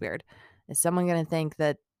post is weird? Is someone going to think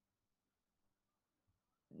that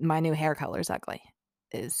my new hair color is ugly?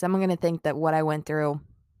 Is someone going to think that what I went through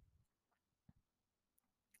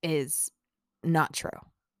is not true?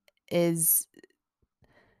 Is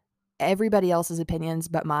everybody else's opinions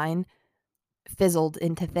but mine fizzled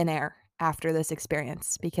into thin air after this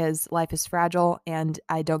experience, because life is fragile and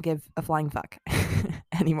I don't give a flying fuck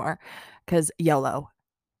anymore, because YOLO.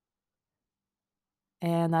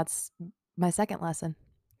 And that's my second lesson.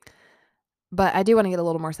 But I do want to get a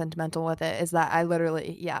little more sentimental with it, is that I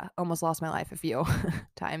literally, almost lost my life a few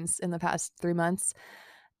times in the past 3 months.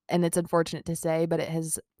 And it's unfortunate to say, but it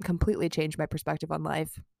has completely changed my perspective on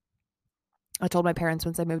life. I told my parents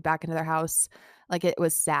once I moved back into their house, like, it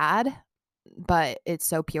was sad, but it's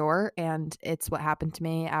so pure. And it's what happened to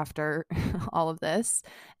me after all of this,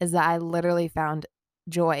 is that I literally found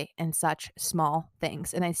joy in such small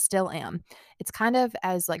things. And I still am. It's kind of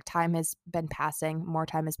as like time has been passing, more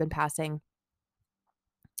time has been passing,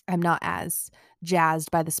 I'm not as jazzed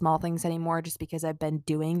by the small things anymore, just because I've been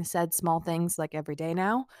doing said small things like every day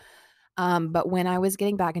now. But when I was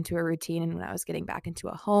getting back into a routine, and when I was getting back into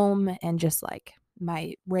a home and just like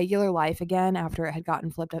my regular life again, after it had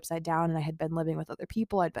gotten flipped upside down and I had been living with other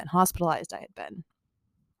people, I'd been hospitalized, I had been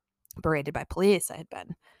berated by police, I had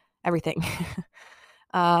been everything.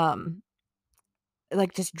 um,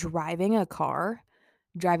 like just driving a car,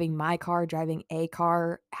 driving my car, driving a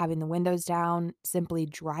car, having the windows down, simply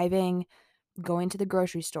driving, going to the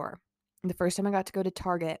grocery store. The first time I got to go to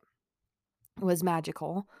Target was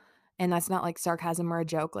magical. And that's not like sarcasm or a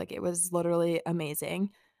joke. Like, it was literally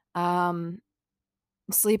amazing. Um,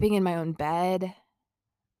 Sleeping in my own bed,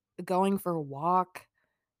 going for a walk,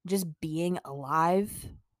 just being alive,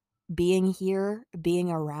 being here,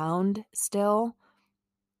 being around still,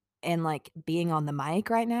 and like being on the mic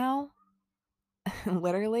right now.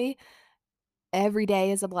 Literally, every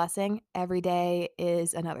day is a blessing. Every day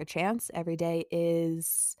is another chance. Every day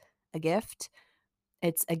is a gift.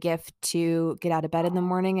 It's a gift to get out of bed in the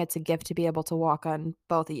morning. It's a gift to be able to walk on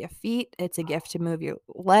both of your feet. It's a gift to move your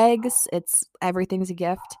legs. Everything's a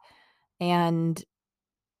gift. And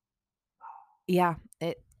yeah,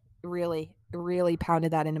 it really, really pounded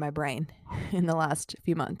that into my brain in the last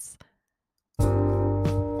few months.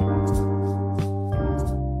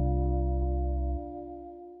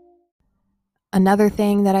 Another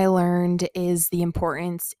thing that I learned is the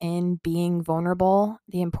importance in being vulnerable,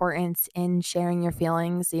 the importance in sharing your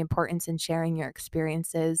feelings, the importance in sharing your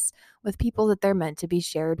experiences with people that they're meant to be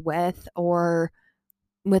shared with, or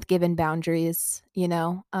with given boundaries,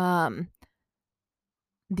 the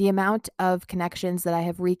amount of connections that I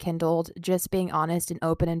have rekindled just being honest and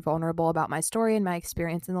open and vulnerable about my story and my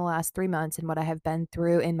experience in the last 3 months and what I have been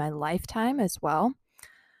through in my lifetime as well.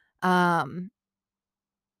 Um,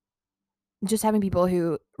 just having people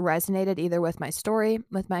who resonated either with my story,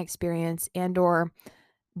 with my experience, and or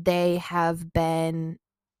they have been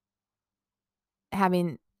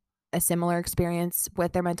having a similar experience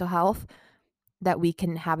with their mental health, that we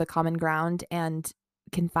can have a common ground and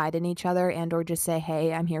confide in each other, and or just say,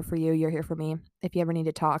 hey, I'm here for you, you're here for me. If you ever need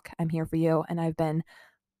to talk, I'm here for you, and I've been,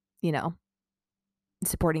 you know,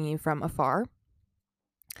 supporting you from afar.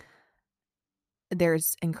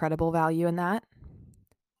 There's incredible value in that.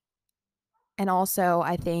 And also,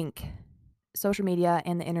 I think social media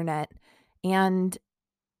and the internet, and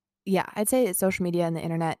I'd say social media and the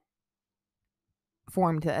internet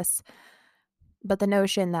formed this, but the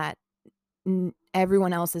notion that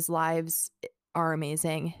everyone else's lives are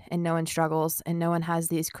amazing and no one struggles and no one has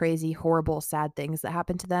these crazy, horrible, sad things that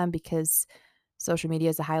happen to them, because social media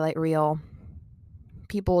is a highlight reel.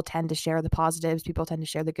 People tend to share the positives, people tend to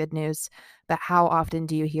share the good news, but how often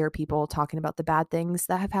do you hear people talking about the bad things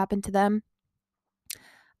that have happened to them?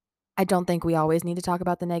 I don't think we always need to talk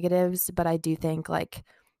about the negatives, but I do think like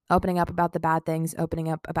opening up about the bad things, opening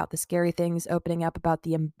up about the scary things, opening up about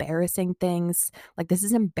the embarrassing things. Like, this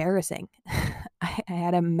is embarrassing. I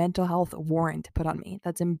had a mental health warrant put on me.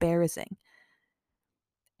 That's embarrassing.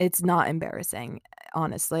 It's not embarrassing,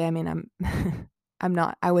 honestly. I mean, I'm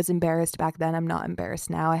not. I was embarrassed back then. I'm not embarrassed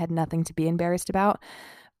now. I had nothing to be embarrassed about,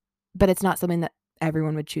 but it's not something that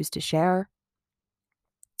everyone would choose to share.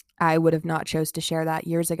 I would have not chose to share that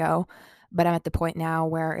years ago, but I'm at the point now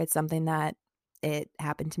where it's something that it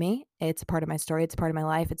happened to me. It's a part of my story. It's a part of my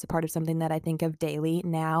life. It's a part of something that I think of daily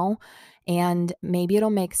now. And maybe it'll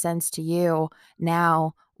make sense to you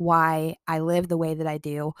now why I live the way that I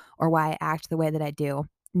do or why I act the way that I do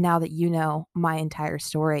now that you know my entire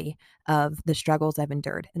story of the struggles I've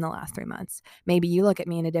endured in the last 3 months. Maybe you look at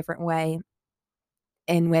me in a different way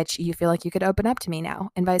in which you feel like you could open up to me now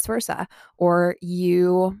and vice versa. Or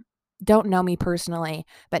you don't know me personally,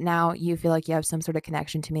 but now you feel like you have some sort of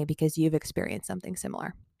connection to me because you've experienced something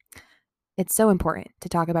similar. It's so important to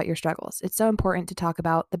talk about your struggles. It's so important to talk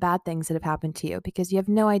about the bad things that have happened to you because you have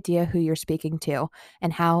no idea who you're speaking to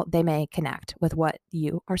and how they may connect with what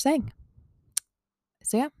you are saying.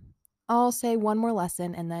 So, yeah, I'll say one more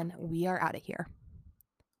lesson and then we are out of here.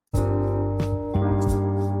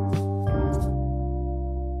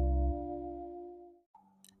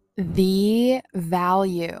 The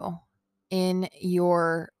value in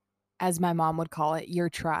your, as my mom would call it, your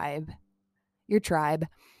tribe,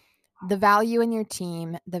 the value in your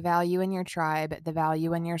team, the value in your tribe, the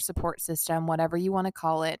value in your support system, whatever you want to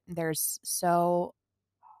call it, there's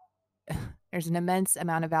an immense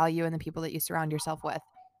amount of value in the people that you surround yourself with.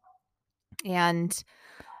 And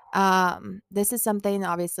this is something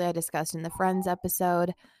obviously I discussed in the Friends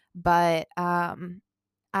episode, but I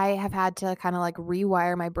have had to kind of like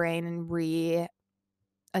rewire my brain and reassess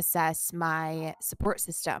my support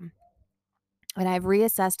system. And I've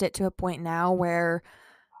reassessed it to a point now where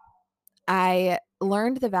I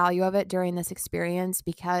learned the value of it during this experience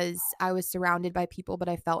because I was surrounded by people, but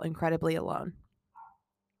I felt incredibly alone.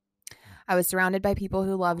 I was surrounded by people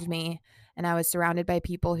who loved me, and I was surrounded by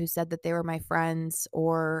people who said that they were my friends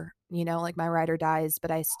or, like my ride or dies,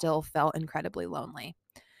 but I still felt incredibly lonely.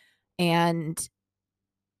 And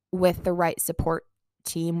with the right support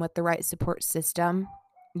team, with the right support system,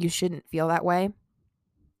 you shouldn't feel that way.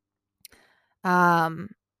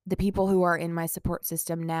 The people who are in my support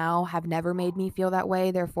system now have never made me feel that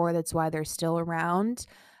way. Therefore, that's why they're still around.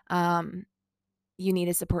 You need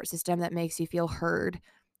a support system that makes you feel heard,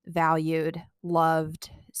 valued, loved,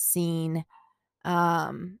 seen.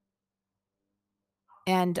 And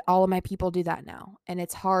all of my people do that now. And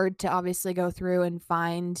it's hard to obviously go through and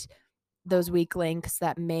find those weak links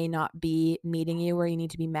that may not be meeting you where you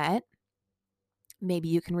need to be met. Maybe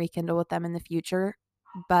you can rekindle with them in the future.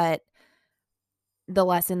 But the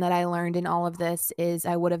lesson that I learned in all of this is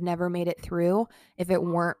I would have never made it through if it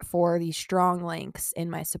weren't for these strong links in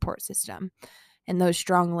my support system. And those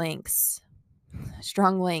strong link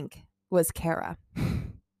was Kara.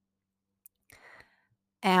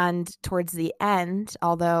 And towards the end,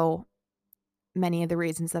 although many of the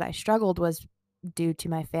reasons that I struggled was due to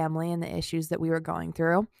my family and the issues that we were going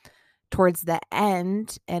through, towards the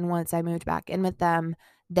end, and once I moved back in with them,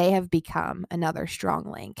 they have become another strong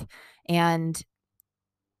link. And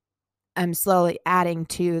I'm slowly adding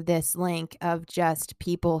to this link of just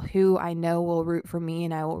people who I know will root for me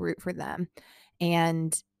and I will root for them.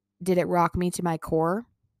 And did it rock me to my core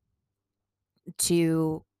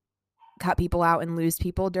to cut people out and lose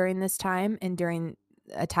people during this time and during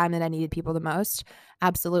a time that I needed people the most?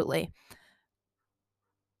 Absolutely.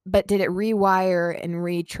 But did it rewire and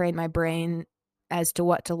retrain my brain as to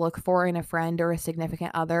what to look for in a friend or a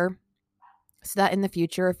significant other so that in the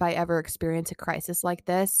future, if I ever experience a crisis like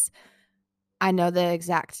this, I know the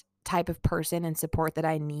exact type of person and support that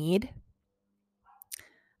I need.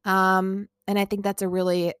 And I think that's a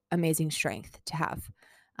really amazing strength to have.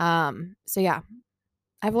 So yeah,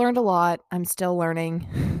 I've learned a lot. I'm still learning,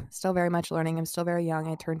 still very much learning. I'm still very young.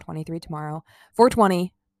 I turn 23 tomorrow.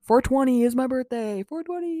 420. 420 is my birthday.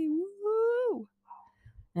 420. Woo!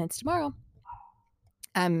 And it's tomorrow.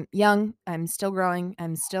 I'm young. I'm still growing.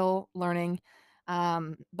 I'm still learning.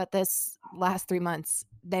 But this last 3 months,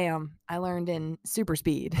 damn, I learned in super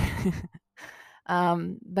speed.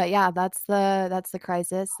 But yeah, that's the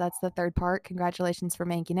crisis. That's the third part. Congratulations for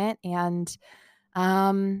making it. And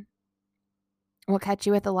we'll catch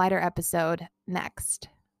you with a lighter episode next.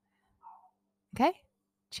 Okay?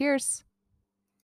 Cheers.